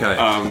speaks. Okay.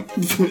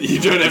 You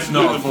don't have to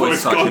not do a the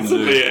voice voice I can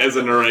constantly do. as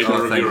a narrator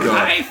Oh, of thank your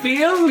God. I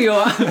feel you.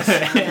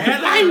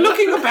 And I'm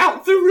looking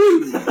about the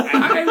room.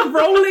 I'm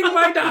rolling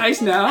my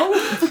dice now.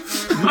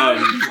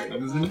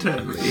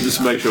 Just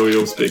make sure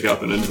you'll speak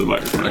up and into the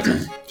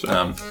microphone.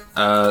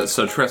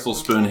 So Trestle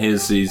Spoon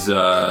hears these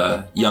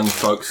young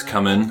folks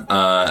come in,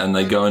 and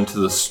they go into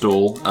the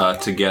stall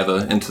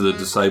together, into the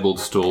disabled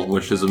stall,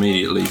 which is immediately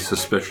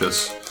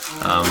suspicious.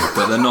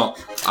 But they're not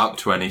up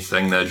to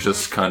anything, they're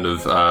just kind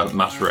of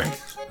muttering.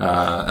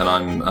 And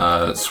I'm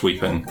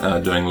sweeping,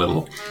 doing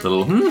little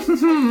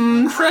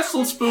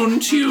Trestle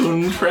Spoon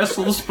tune.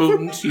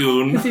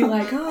 Be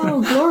like,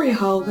 oh, glory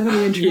hole, that'll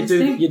be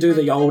interesting. You do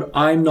the old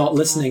I'm not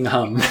listening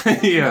hum.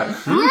 Yeah.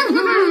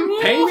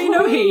 Pay me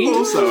no heed.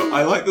 Also,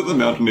 I like that the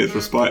Mountaineer's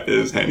respite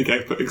is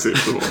handicap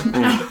acceptable.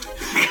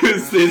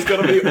 Because there's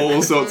going to be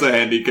all sorts of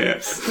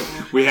handicaps.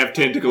 We have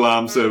tentacle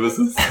arm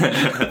services.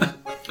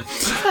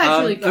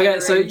 Okay,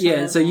 so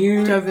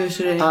you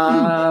diversity.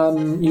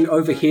 you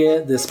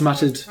overhear this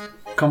muttered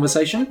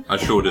conversation, I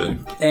sure do.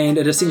 and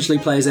it essentially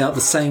plays out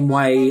the same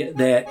way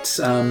that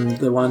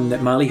the one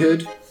that Marley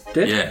heard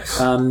did.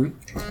 Yes.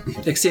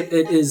 Except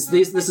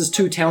this is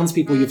two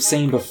townspeople you've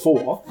seen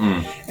before,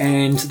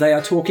 and they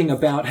are talking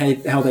about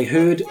how they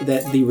heard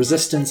that the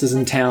resistance is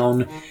in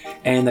town,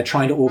 and they're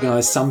trying to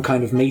organise some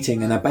kind of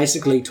meeting, and they're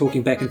basically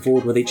talking back and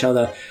forward with each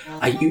other.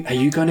 Are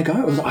you going to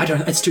go? I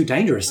don't. It's too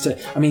dangerous to.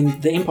 I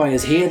mean, the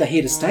Empire's here. They're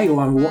here to stay.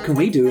 Or what can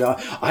we do?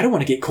 I don't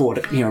want to get caught,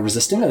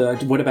 resisting.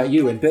 What about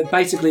you? But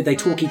basically, they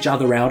talk each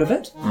other out of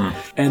it,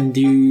 and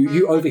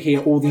you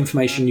overhear all the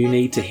information you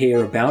need to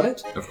hear about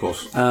it. Of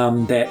course.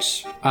 That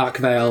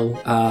Arkvale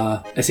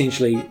are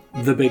essentially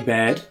the big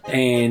bad,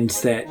 and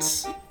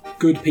that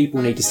good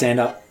people need to stand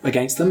up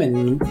against them,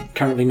 and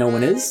currently no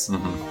one is,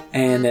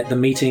 and that the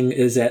meeting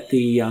is at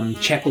the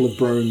Chapel of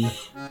Brune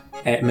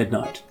at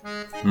midnight.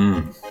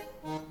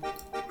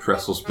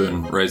 Trestle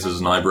Spoon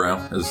raises an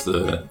eyebrow as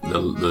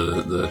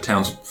the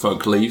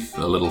townsfolk leave.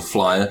 A little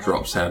flyer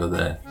drops out of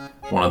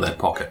one of their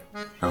pocket,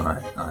 and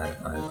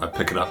I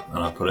pick it up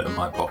and I put it in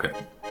my pocket.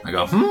 I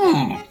go,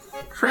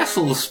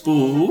 Trestle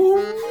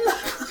Spoon.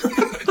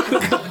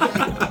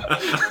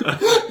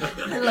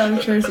 I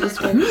love Trestle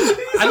Spoon.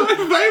 My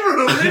favourite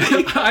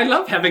already. I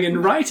love having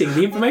in writing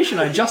the information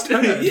I just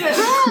heard.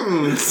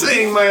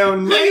 Saying my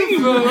own name.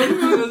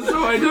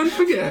 So I don't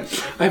forget.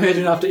 I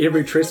imagine after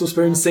every Trestle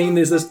Spoon scene,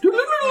 there's this spinning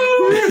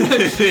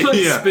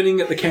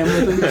at the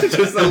camera thing.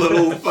 Just a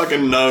little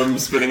fucking gnome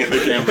spinning at the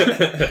camera.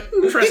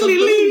 Trestle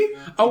Spoon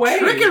away.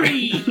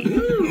 Trickery.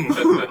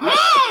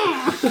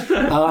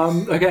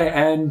 Okay,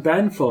 and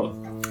Banfor.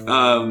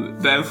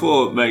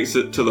 Banfor makes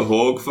it to the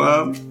Hog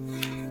Farm,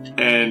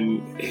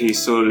 and he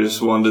sort of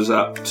just wanders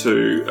up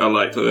to a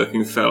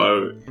lake-lurking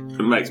fellow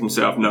and makes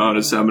himself known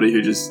as somebody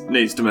who just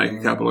needs to make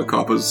a couple of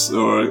coppers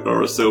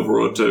or a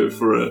silver or two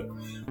for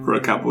a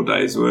couple of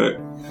days' work.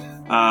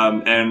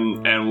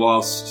 And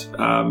whilst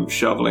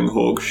shoveling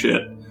hog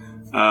shit,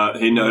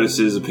 he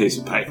notices a piece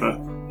of paper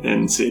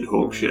in said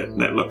hog shit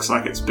that looks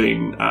like it's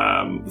been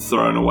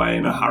thrown away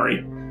in a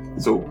hurry.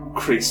 It's all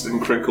creased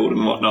and crinkled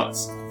and whatnot.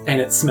 And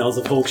it smells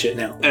of hog shit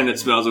now. And it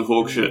smells of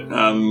hog shit.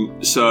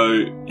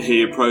 So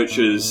he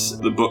approaches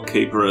the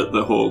bookkeeper at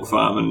the hog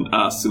farm and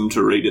asks him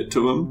to read it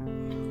to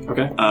him.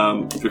 Okay.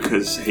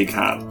 Because he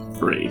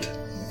can't read.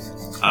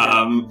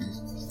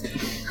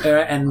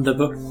 And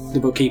the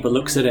bookkeeper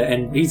looks at it,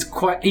 and he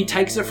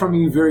takes it from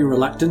you very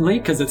reluctantly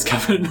because it's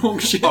covered in hog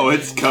shit. Oh,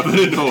 it's covered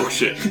in hog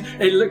shit.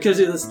 He looks at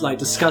this like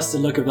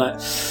disgusted look of like.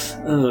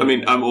 I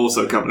mean, I'm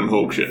also covered in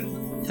hog shit.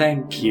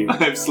 Thank you.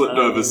 I've slipped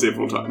over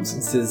several times.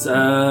 It says,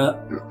 I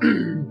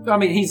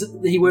mean,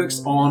 he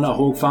works on a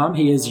hog farm.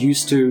 He is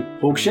used to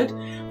hog shit,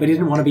 but he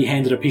didn't want to be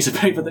handed a piece of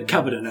paper that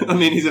covered in it. I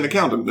mean, he's an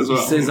accountant as well.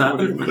 He says,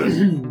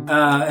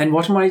 and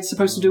what am I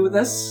supposed to do with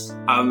this?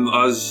 I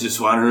was just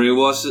wondering,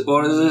 what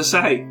does it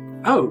say?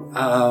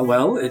 Oh,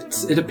 well,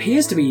 it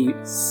appears to be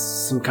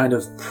some kind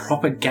of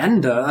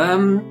propaganda.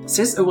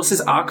 Says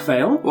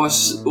Arkvale.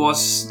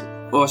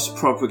 What's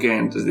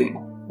propaganda then?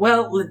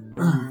 Well,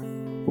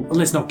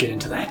 let's not get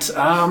into that.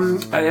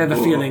 I have a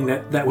feeling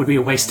that would be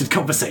a wasted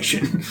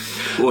conversation.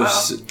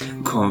 What's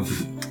Well,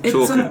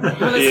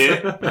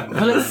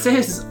 it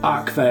says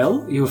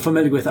Arkvale. You're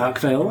familiar with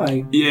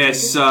Arkvale?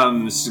 Yes,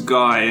 this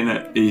guy in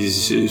it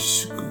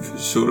is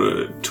sort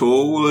of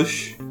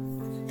tallish.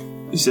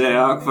 Is that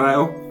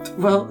Arkvale?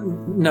 Well,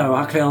 no,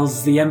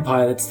 Arkvale's the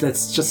Empire.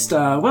 That's just,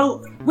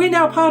 well, we're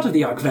now part of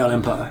the Arkvale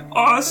Empire.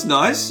 Oh, that's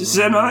nice. Is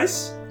that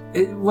nice?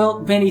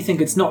 Well, many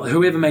think it's not.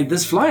 Whoever made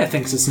this flyer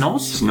thinks it's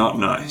not. It's not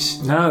nice.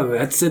 No,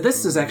 this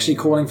is actually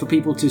calling for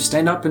people to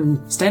stand up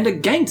and stand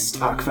against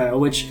Arkvale,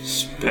 which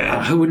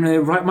who in their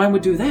right mind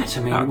would do that?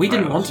 I mean, we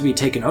didn't want to be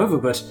taken over,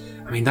 but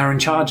I mean, they're in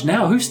charge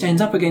now. Who stands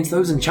up against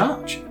those in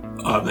charge?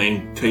 I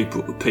mean,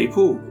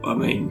 people. I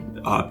mean,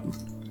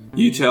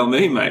 you tell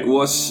me, mate.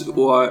 Why?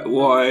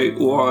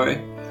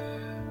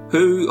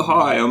 Who?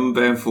 Hi, I'm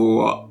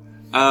Banfor.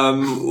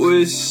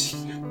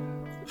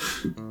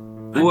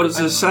 What does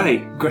it say?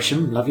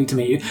 Grisham, lovely to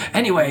meet you.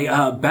 Anyway,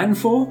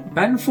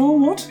 Banfor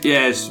what?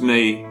 Yes,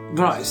 me.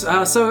 Right.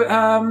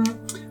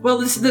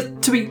 Well,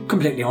 to be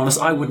completely honest,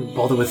 I wouldn't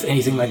bother with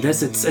anything like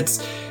this.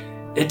 It's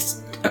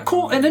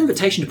an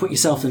invitation to put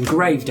yourself in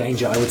grave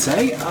danger, I would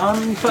say.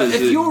 But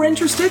if you're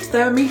interested,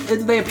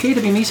 they appear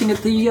to be meeting at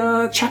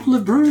the Chapel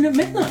of Brune at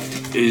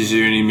midnight. Is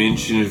there any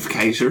mention of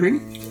catering?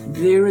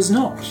 There is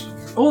not.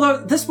 Although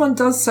this one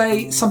does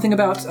say something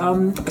about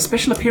a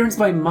special appearance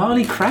by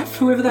Marley Craft,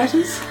 whoever that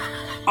is.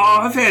 Oh,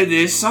 I've had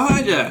their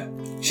cider.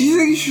 Do you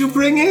think she'll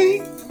bring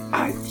any?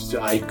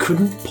 I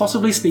couldn't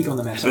possibly speak on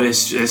the matter. That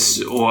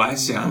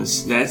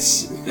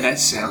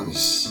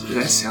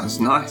sounds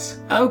nice.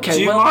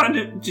 Okay,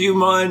 Do you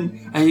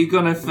mind? Are you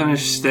gonna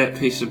finish that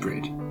piece of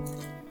bread?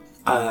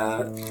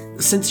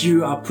 Since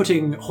you are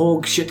putting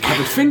hog shit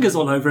covered fingers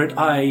all over it,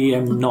 I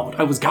am not.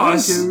 I was going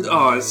to.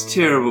 Oh, it's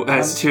terrible.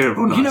 That's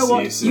terrible. Nice. You know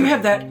what? You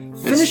have that.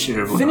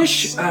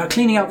 Finish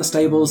cleaning out the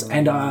stables,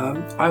 and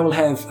I will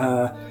have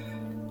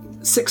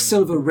 6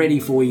 silver ready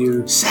for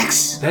you.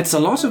 6? That's a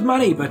lot of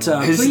money, but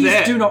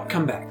please do not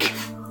come back.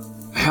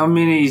 How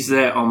many is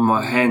that on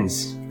my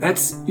hands?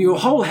 That's your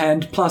whole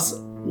hand plus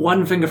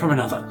 1 finger from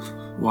another.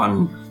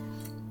 One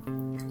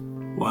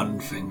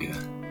finger.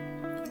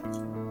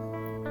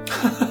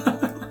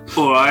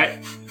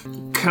 Alright.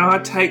 Can I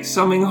take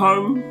something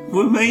home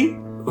with me?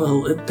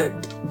 Well,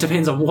 that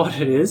depends on what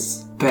it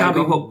is. Bag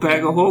of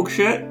hog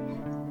shit?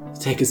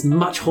 Take as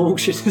much hog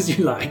shit as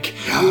you like.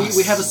 Yes.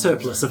 We have a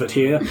surplus of it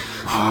here.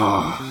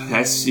 Oh,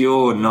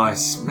 you're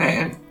nice,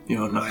 man.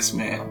 You're a nice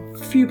man.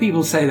 Few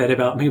people say that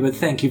about me, but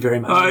thank you very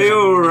much. Oh,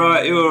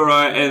 you're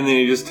alright. And then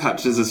he just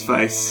touches his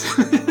face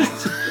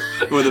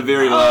with a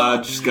very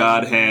large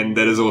scarred hand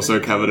that is also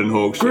covered in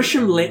hog shit.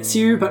 Grisham lets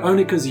you, but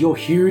only because you're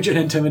huge and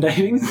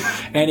intimidating,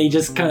 and he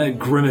just kind of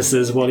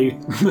grimaces while he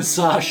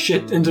massages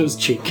shit into his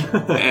cheek.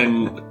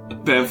 And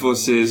Banfor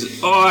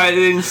says, alright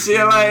then, see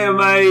you later,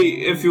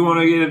 mate. If you want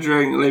to get a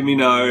drink, let me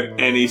know.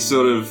 And he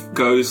sort of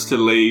goes to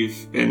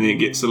leave and then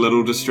gets a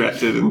little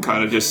distracted and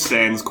kind of just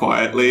stands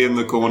quietly in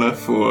the corner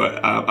for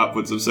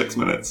upwards of 6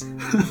 minutes.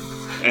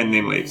 And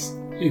then leaves.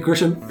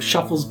 Grisham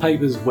shuffles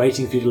papers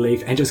waiting for you to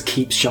leave and just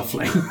keeps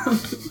shuffling.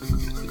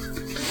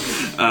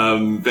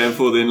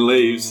 Banfor then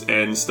leaves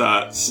and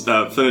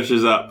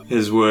finishes up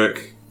his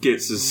work,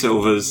 gets his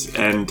silvers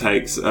and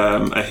takes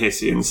a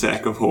Hessian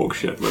sack of hog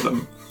shit with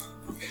him.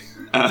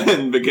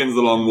 And begins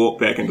the long walk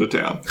back into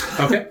town.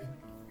 Okay.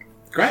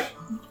 Great.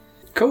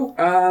 Cool.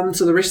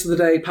 So the rest of the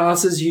day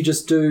passes. You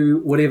just do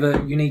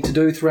whatever you need to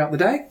do throughout the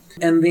day.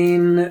 And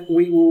then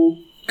we will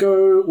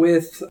go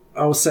with,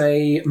 I'll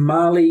say,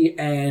 Marley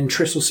and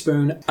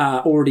Trestlespoon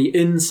are already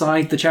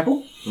inside the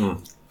chapel.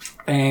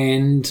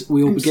 And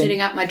we'll begin...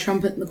 setting up my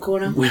trumpet in the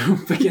corner. We'll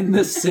begin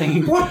this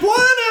scene with...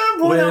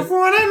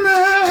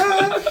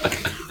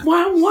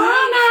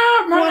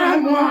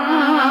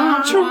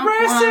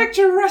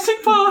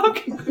 Jurassic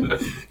Park.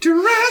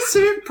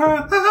 Jurassic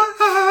Park.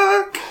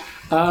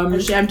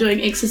 Actually, I'm doing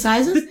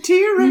exercises.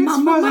 T-Rex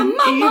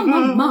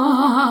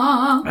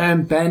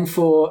And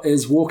Banfor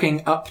is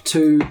walking up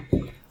to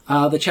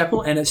the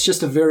chapel, and it's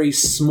just a very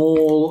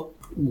small,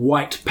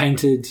 white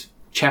painted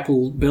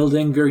chapel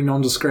building, very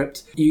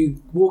nondescript.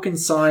 You walk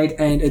inside,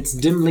 and it's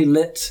dimly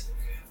lit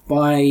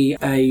by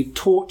a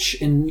torch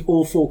in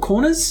all four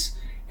corners,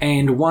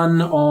 and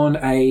one on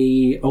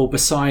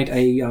beside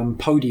a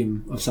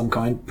podium of some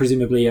kind,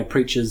 presumably a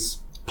preacher's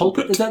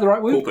pulpit. Is that the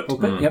right word?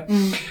 Pulpit. Yep.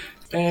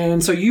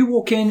 And so you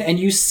walk in and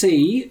you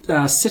see,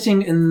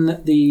 sitting in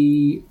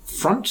the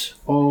front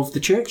of the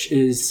church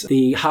is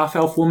the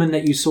half-elf woman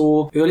that you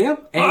saw earlier,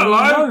 and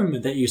Hello. the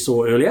gnome that you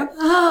saw earlier.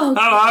 Oh,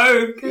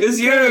 Hello, it's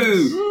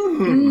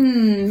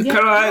you.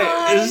 Can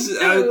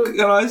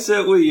I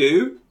sit with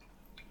you?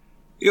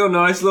 You're a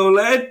nice little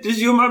lad.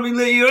 Does your mummy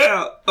let you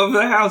out of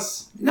the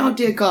house? no,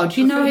 dear God.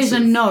 You know he's a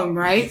gnome,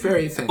 right?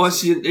 Very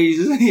offensive.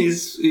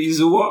 He's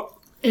a what?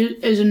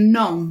 Is a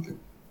gnome.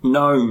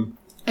 Gnome.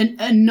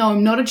 A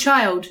gnome, not a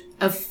child.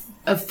 A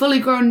fully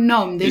grown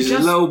gnome. They're He's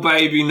just a little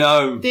baby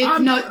gnome. they're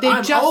I'm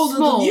just older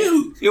small. than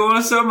you. You want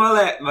to suck my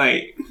lap,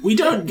 mate? We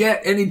don't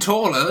get any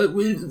taller.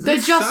 They're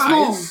just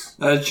small.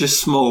 That's just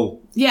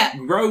small. Yeah.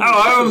 Rogue.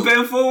 Hello, I'm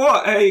Ben for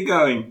what? How you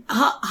going?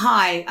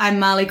 Hi, I'm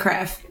Marley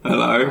Craft.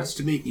 Hello. Nice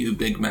to meet you,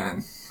 big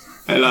man.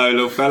 Hello,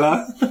 little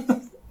fella.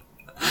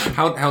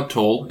 How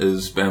tall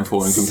is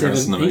Banfor in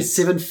comparison to me? He's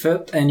 7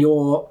 foot, and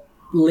you're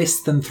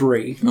less than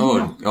 3.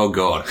 Oh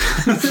God!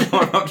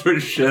 Not up to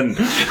his shin.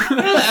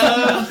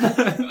 Hello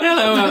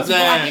out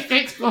there.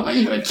 It's calling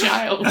you a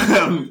child.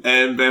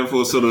 And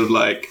Banfor sort of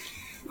like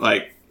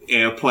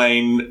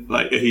airplane,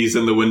 like he's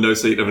in the window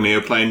seat of an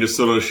airplane, just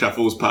sort of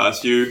shuffles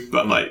past you,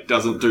 but like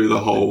doesn't do the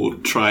whole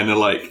trying to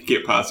like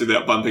get past you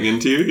without bumping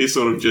into you. He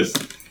sort of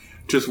just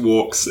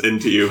walks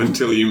into you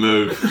until you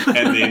move,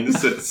 and then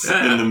sits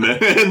in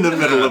the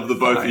middle of the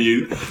both of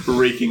you,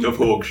 reeking of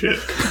hog shit.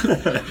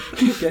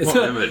 Okay, What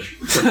so, image?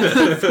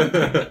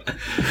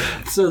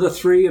 so the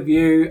three of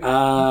you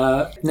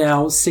are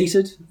now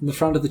seated in the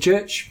front of the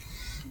church.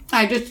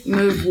 I just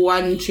move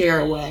one chair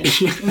away.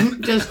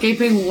 Just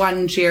keeping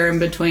one chair in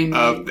between me.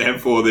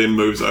 Banfor then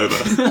moves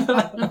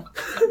over.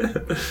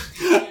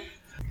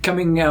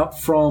 Coming out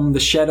from the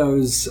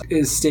shadows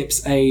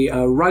steps a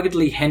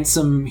ruggedly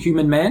handsome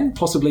human man,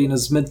 possibly in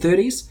his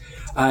mid-30s.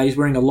 He's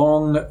wearing a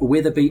long,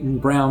 weather-beaten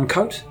brown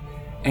coat,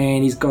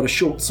 and he's got a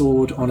short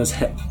sword on his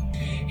hip.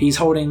 He's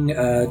holding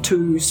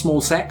 2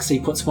 small sacks. He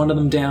puts one of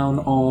them down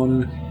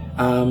on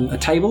a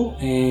table,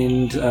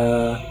 and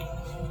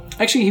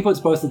actually he puts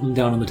both of them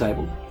down on the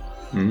table.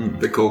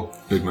 They're cool.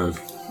 Big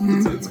move.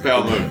 It's a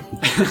foul move.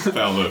 It's a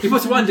foul move. He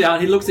puts one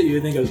down, he looks at you,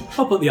 and then goes,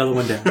 I'll put the other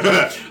one down.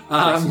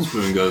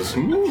 Spoon goes.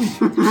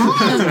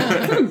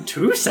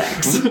 2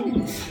 sacks?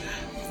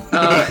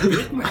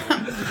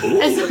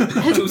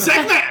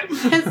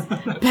 Has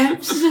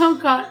Pep still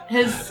got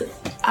his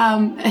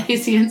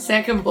Asian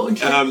sack of orchard?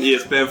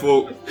 Yes,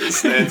 Banfor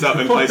stands up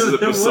and places it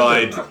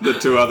beside the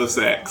 2 other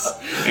sacks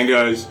and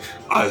goes,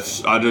 I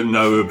didn't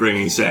know we were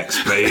bringing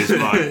sacks, please,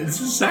 mate. It's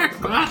a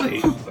sack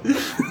party.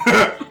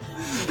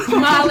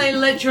 Marley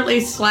literally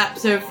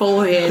slaps her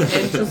forehead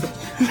and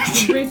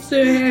just rests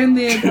her hand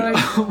there going,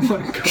 Oh my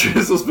god.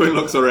 Drizzle Spoon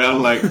looks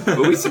around like,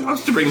 were we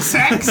supposed to bring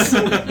sacks?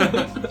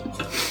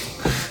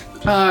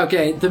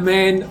 Okay, the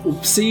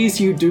man sees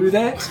you do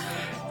that,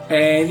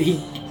 and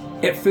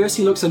at first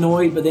he looks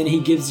annoyed, but then he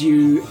gives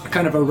you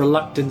kind of a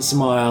reluctant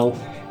smile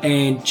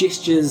and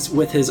gestures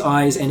with his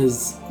eyes and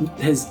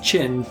his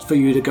chin for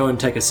you to go and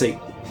take a seat.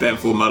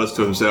 Banfor mutters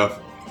to himself,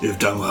 you've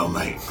done well,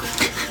 mate.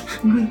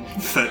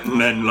 Fit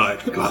men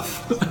like glove.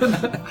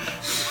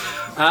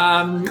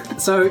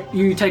 So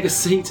you take a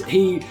seat.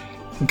 He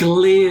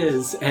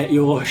glares at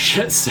your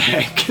shit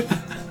sack.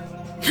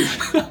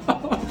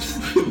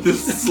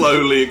 This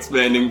slowly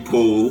expanding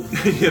pool.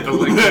 Yeah, the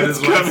liquid That's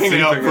is like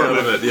coming out seeping from out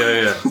of it.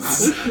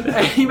 Yeah.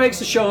 And he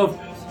makes a show of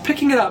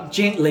picking it up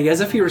gently as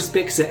if he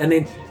respects it, and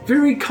then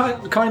very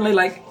kindly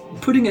like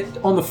putting it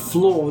on the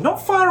floor,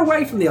 not far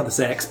away from the other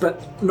sacks,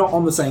 but not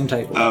on the same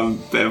table.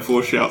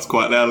 Banfor shouts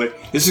quite loudly,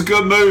 it's a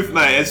good move,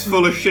 mate, it's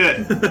full of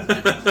shit.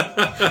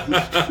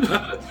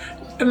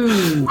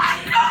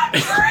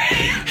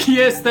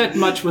 Yes, that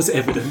much was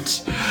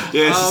evident.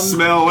 Yes,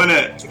 smell,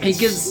 innit?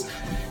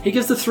 He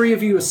gives the 3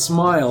 of you a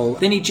smile.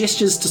 Then he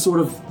gestures to sort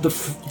of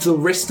the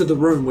rest of the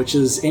room, which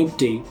is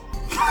empty.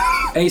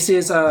 And he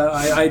says,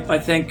 I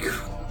thank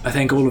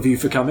all of you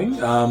for coming.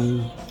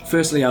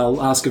 Firstly, I'll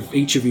ask of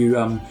each of you,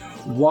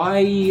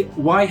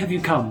 why have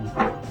you come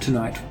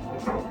tonight?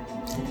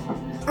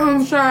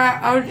 I'm sorry,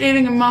 I was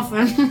eating a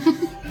muffin.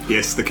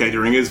 Yes, the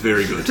catering is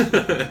very good.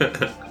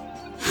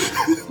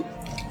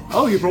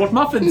 Oh, you brought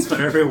muffins for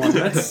everyone.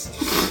 That's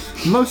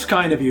most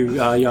kind of you,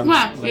 young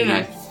Well, lady. you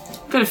know,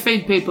 gotta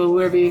feed people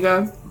wherever you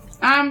go.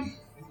 Well,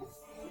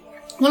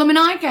 I mean,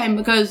 I came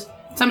because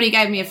somebody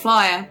gave me a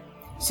flyer,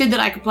 said that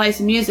I could play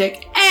some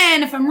music,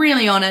 and if I'm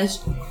really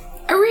honest,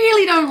 I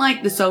really don't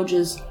like the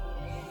soldiers.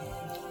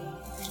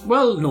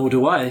 Well, nor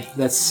do I.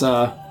 That's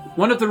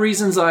one of the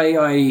reasons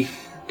I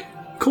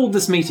called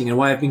this meeting and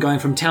why I've been going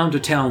from town to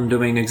town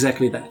doing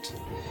exactly that.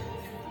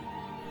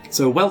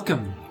 So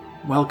welcome.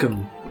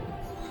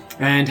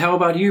 And how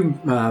about you,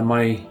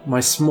 my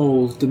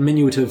small,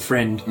 diminutive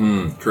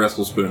friend?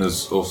 Trestle Spoon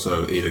is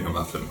also eating a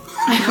muffin.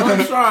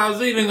 I'm sorry, I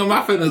was eating a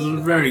muffin. It was a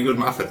very good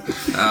muffin.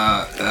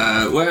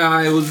 Where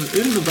I was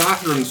in the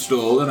bathroom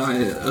stall and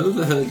I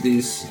overheard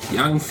these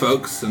young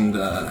folks and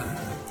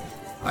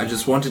I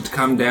just wanted to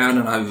come down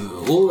and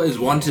I've always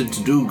wanted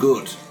to do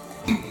good.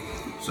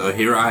 So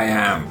here I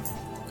am.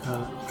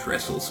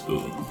 Trestle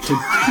Spoon.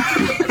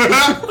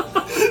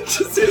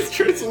 Just says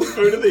Trestle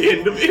Spoon at the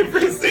end of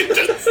every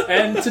sentence.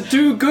 And to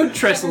do good,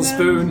 Trestle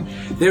Spoon,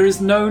 there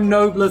is no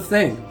nobler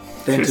thing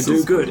than to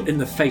do good in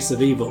the face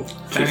of evil.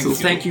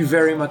 Thank you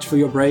very much for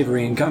your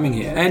bravery in coming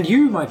here. And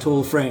you, my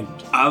tall friend.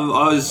 I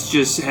was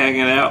just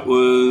hanging out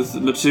with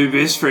my two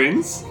best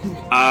friends,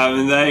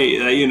 and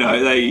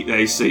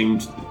they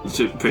seemed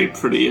to be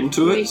pretty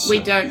into it. We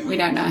don't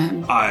know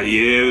him. Yeah,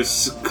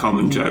 it's a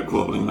common joke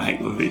what we make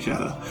with each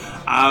other.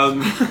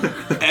 And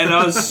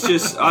I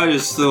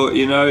just thought,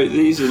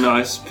 these are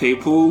nice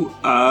people,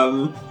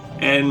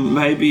 and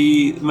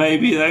maybe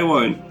they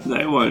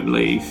won't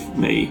leave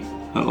me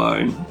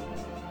alone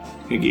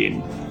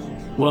again.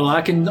 Well,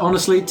 I can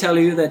honestly tell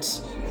you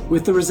that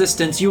with the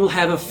Resistance, you will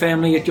have a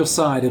family at your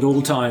side at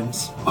all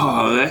times.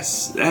 Oh,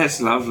 that's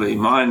lovely.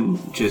 Mine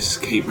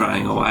just keep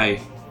running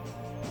away.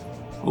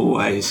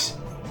 Always.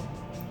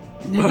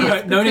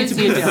 No need to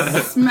be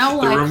down. Smell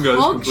like The room goes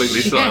hog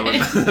completely shit.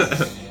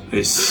 silent.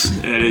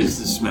 It is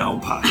the smell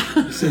part.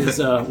 Says,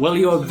 well,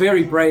 you're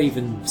very brave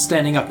in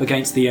standing up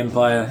against the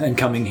Empire and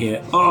coming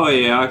here. Oh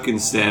yeah, I can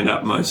stand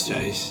up most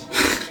days.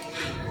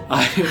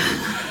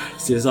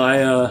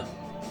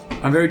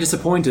 I'm very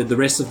disappointed the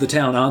rest of the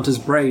town aren't as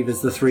brave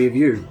as the three of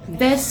you.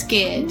 They're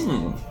scared.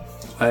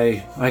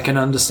 I can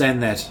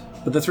understand that.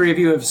 But the three of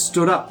you have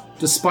stood up,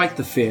 despite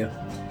the fear.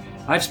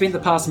 I've spent the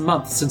past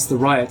month since the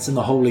riots in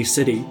the Holy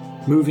City,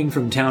 moving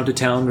from town to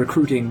town,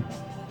 recruiting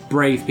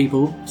brave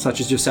people, such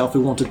as yourself,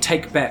 who want to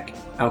take back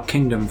our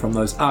kingdom from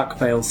those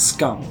Arkvale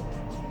scum.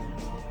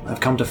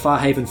 I've come to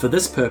Farhaven for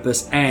this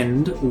purpose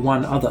and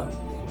one other.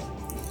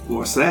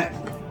 What's that?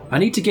 I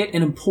need to get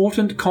an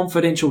important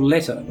confidential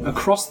letter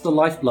across the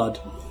Lifeblood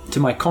to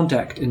my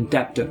contact in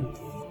Dapton.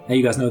 Now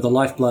you guys know the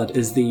Lifeblood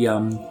is the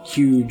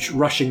huge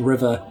rushing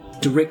river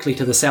directly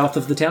to the south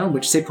of the town,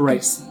 which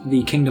separates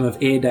the kingdom of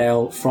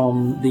Airedale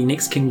from the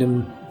next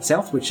kingdom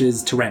south, which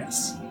is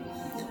Tyrannus.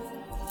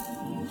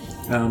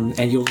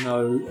 And you'll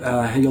know,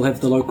 you'll have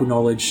the local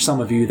knowledge,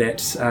 some of you, that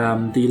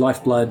the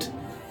Lifeblood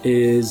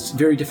is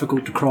very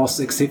difficult to cross,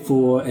 except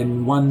for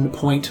in one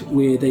point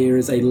where there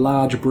is a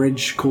large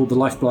bridge called the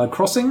Lifeblood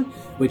Crossing,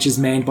 which is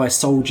manned by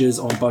soldiers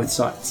on both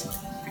sides,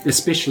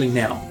 especially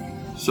now.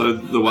 So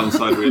the one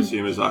side we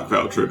assume is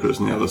Arkvale troopers,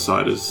 and the other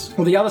side is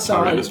Well, the other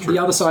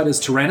side is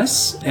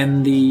Tyrannus,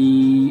 and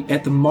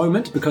at the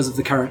moment, because of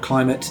the current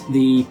climate,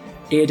 the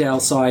Airedale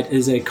side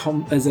is a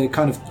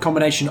kind of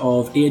combination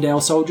of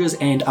Airedale soldiers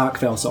and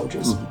Arkvale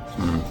soldiers,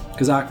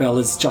 because Arkvale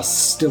is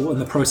just still in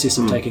the process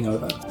of taking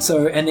over.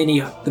 So, and then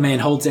the man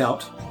holds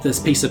out this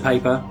piece of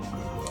paper,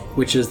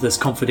 which is this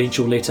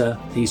confidential letter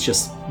he's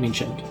just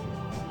mentioned.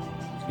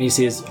 And he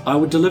says, "I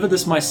would deliver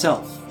this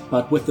myself,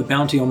 but with the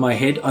bounty on my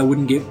head, I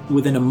wouldn't get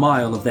within a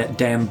mile of that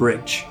damn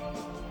bridge."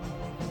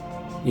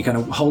 He kind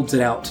of holds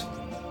it out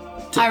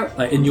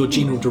in your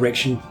general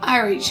direction.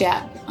 I reach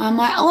out. I'm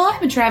like,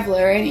 I'm a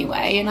traveller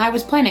anyway, and I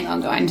was planning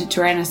on going to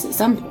Tyrannus at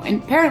some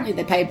point. Apparently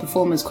they pay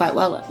performers quite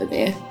well over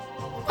there.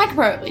 I could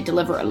probably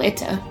deliver a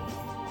letter.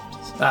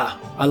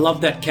 I love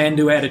that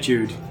can-do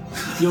attitude.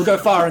 You'll go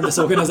far in this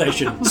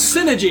organisation.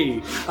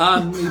 Synergy!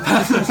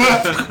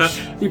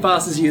 He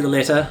passes you the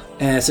letter,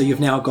 so you've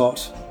now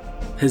got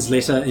his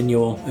letter in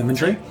your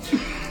inventory.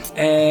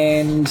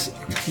 And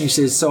he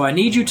says, "So I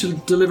need you to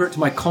deliver it to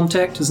my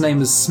contact. His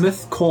name is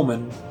Smith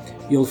Corman.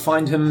 You'll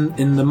find him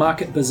in the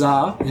Market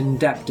Bazaar in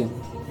Dapton."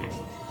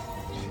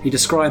 He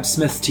describes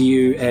Smith to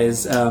you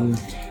as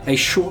a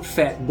short,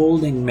 fat,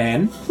 balding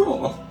man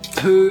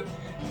who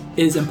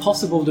is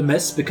impossible to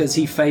miss because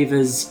he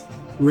favours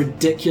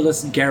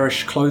ridiculous,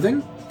 garish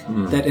clothing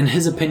that, in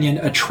his opinion,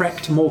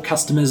 attract more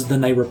customers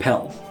than they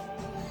repel.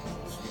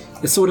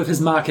 It's sort of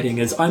his marketing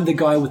is, "I'm the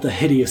guy with the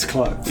hideous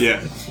clothes." yeah.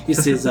 He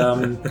says,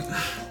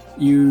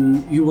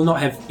 you will not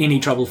have any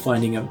trouble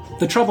finding him.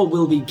 The trouble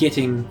will be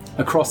getting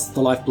across the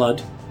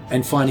Lifeblood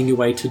and finding your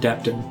way to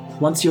Dapton.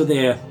 Once you're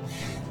there,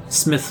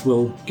 Smith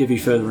will give you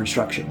further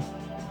instruction.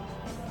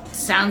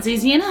 Sounds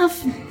easy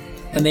enough.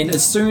 And then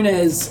as soon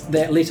as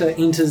that letter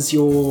enters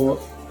your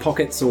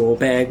pockets or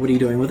bag, what are you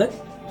doing with it?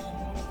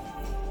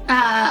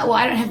 Well,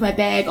 I don't have my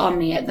bag on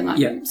me at the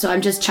moment, Yeah. so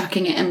I'm just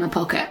chucking it in my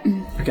pocket.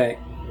 Okay,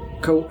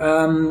 cool.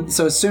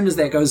 So as soon as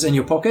that goes in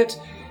your pocket,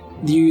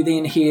 you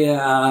then hear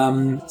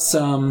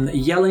some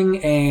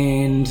yelling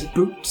and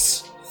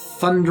boots,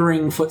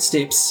 thundering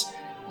footsteps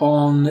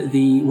on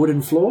the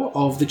wooden floor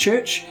of the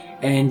church,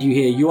 and you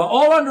hear, "You are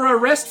all under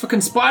arrest for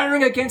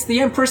conspiring against the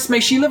Empress,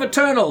 may she live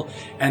eternal!"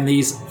 And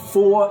these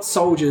 4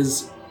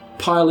 soldiers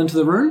pile into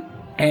the room,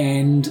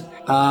 And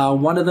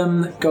one of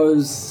them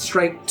goes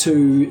straight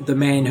to the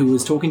man who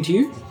was talking to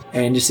you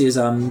and just says,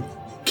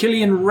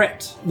 Killian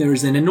Rhett, there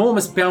is an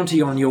enormous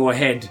bounty on your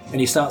head. And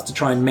he starts to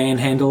try and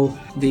manhandle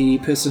the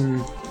person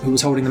who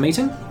was holding the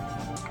meeting.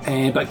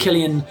 But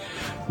Killian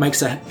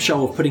makes a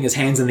show of putting his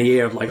hands in the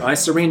air of like, I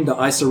surrender,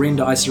 I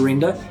surrender, I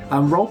surrender.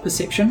 Roll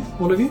perception,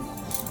 all of you.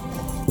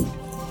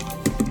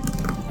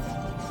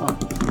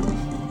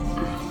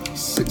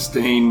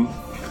 16,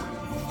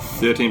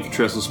 13 for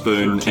Trestle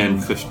Spoon, 13.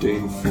 And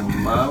 15 for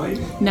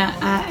Marley. No,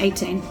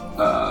 18.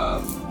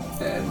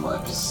 And my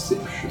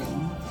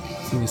perception.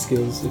 Your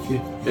skills, if you...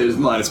 It is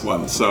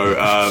 -1,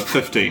 so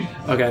 15.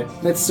 Okay,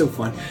 that's still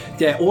fine.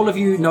 Yeah, all of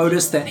you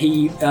notice that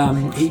he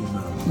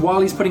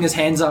while he's putting his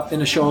hands up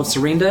in a show of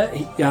surrender,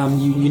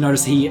 you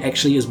notice he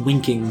actually is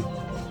winking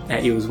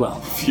at you as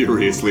well.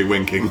 Furiously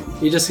winking.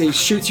 He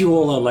shoots you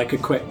all like a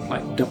quick,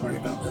 like, don't worry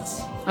about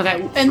this.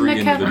 Okay,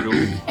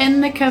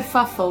 in the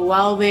kerfuffle,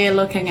 while they're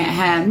looking at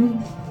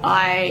him,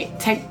 I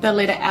take the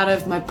letter out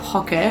of my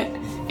pocket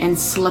and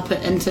slip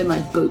it into my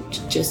boot,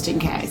 just in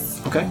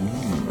case. Okay.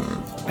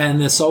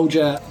 And the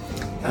soldier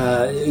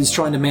is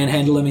trying to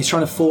manhandle him. He's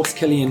trying to force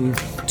Killian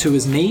to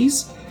his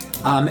knees.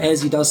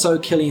 As he does so,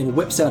 Killian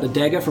whips out a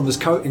dagger from his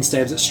coat and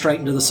stabs it straight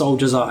into the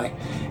soldier's eye.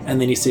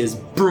 And then he says,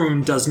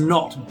 Brune does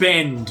not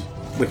bend,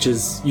 which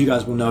is, you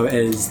guys will know,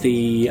 is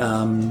the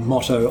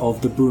motto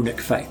of the Brunic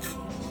faith,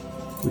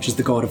 which is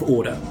the god of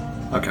order.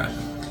 Okay.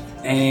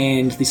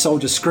 And the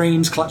soldier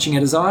screams, clutching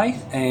at his eye,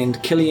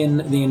 and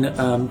Killian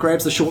then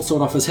grabs the short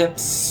sword off his hip,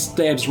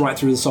 stabs right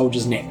through the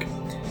soldier's neck.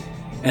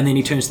 And then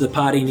he turns to the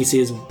party and he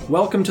says,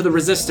 Welcome to the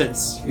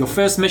Resistance. Your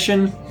first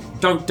mission,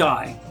 don't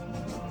die.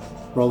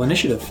 Roll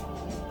initiative.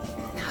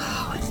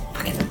 Oh, it's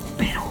fucking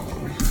battle.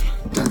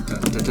 Dun,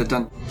 dun, dun, dun,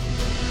 dun.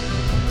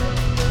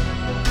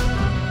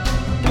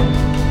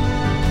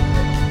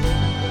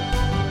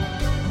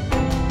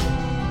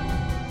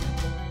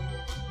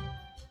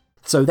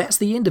 So that's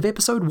the end of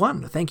episode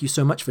 1. Thank you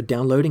so much for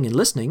downloading and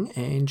listening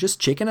and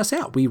just checking us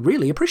out. We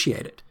really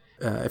appreciate it.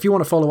 If you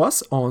want to follow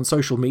us on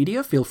social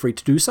media, feel free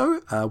to do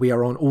so. We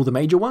are on all the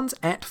major ones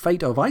at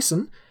Fate of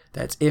Isen.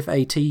 That's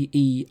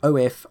FATEOFISEN.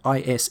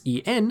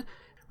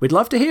 We'd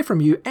love to hear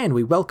from you, and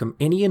we welcome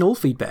any and all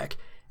feedback.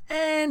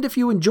 And if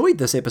you enjoyed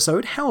this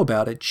episode, how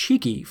about a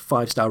cheeky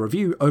 5-star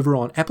review over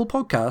on Apple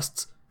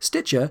Podcasts,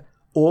 Stitcher,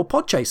 or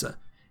Podchaser?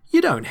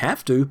 You don't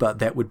have to, but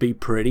that would be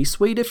pretty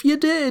sweet if you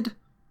did.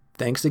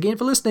 Thanks again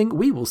for listening.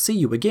 We will see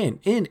you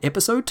again in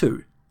episode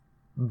 2.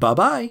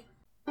 Bye-bye.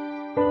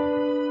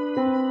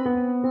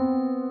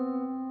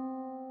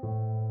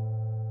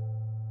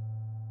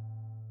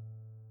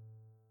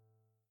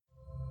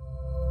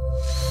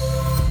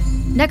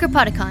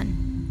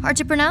 Necropodicon. Hard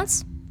to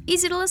pronounce,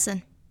 easy to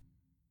listen.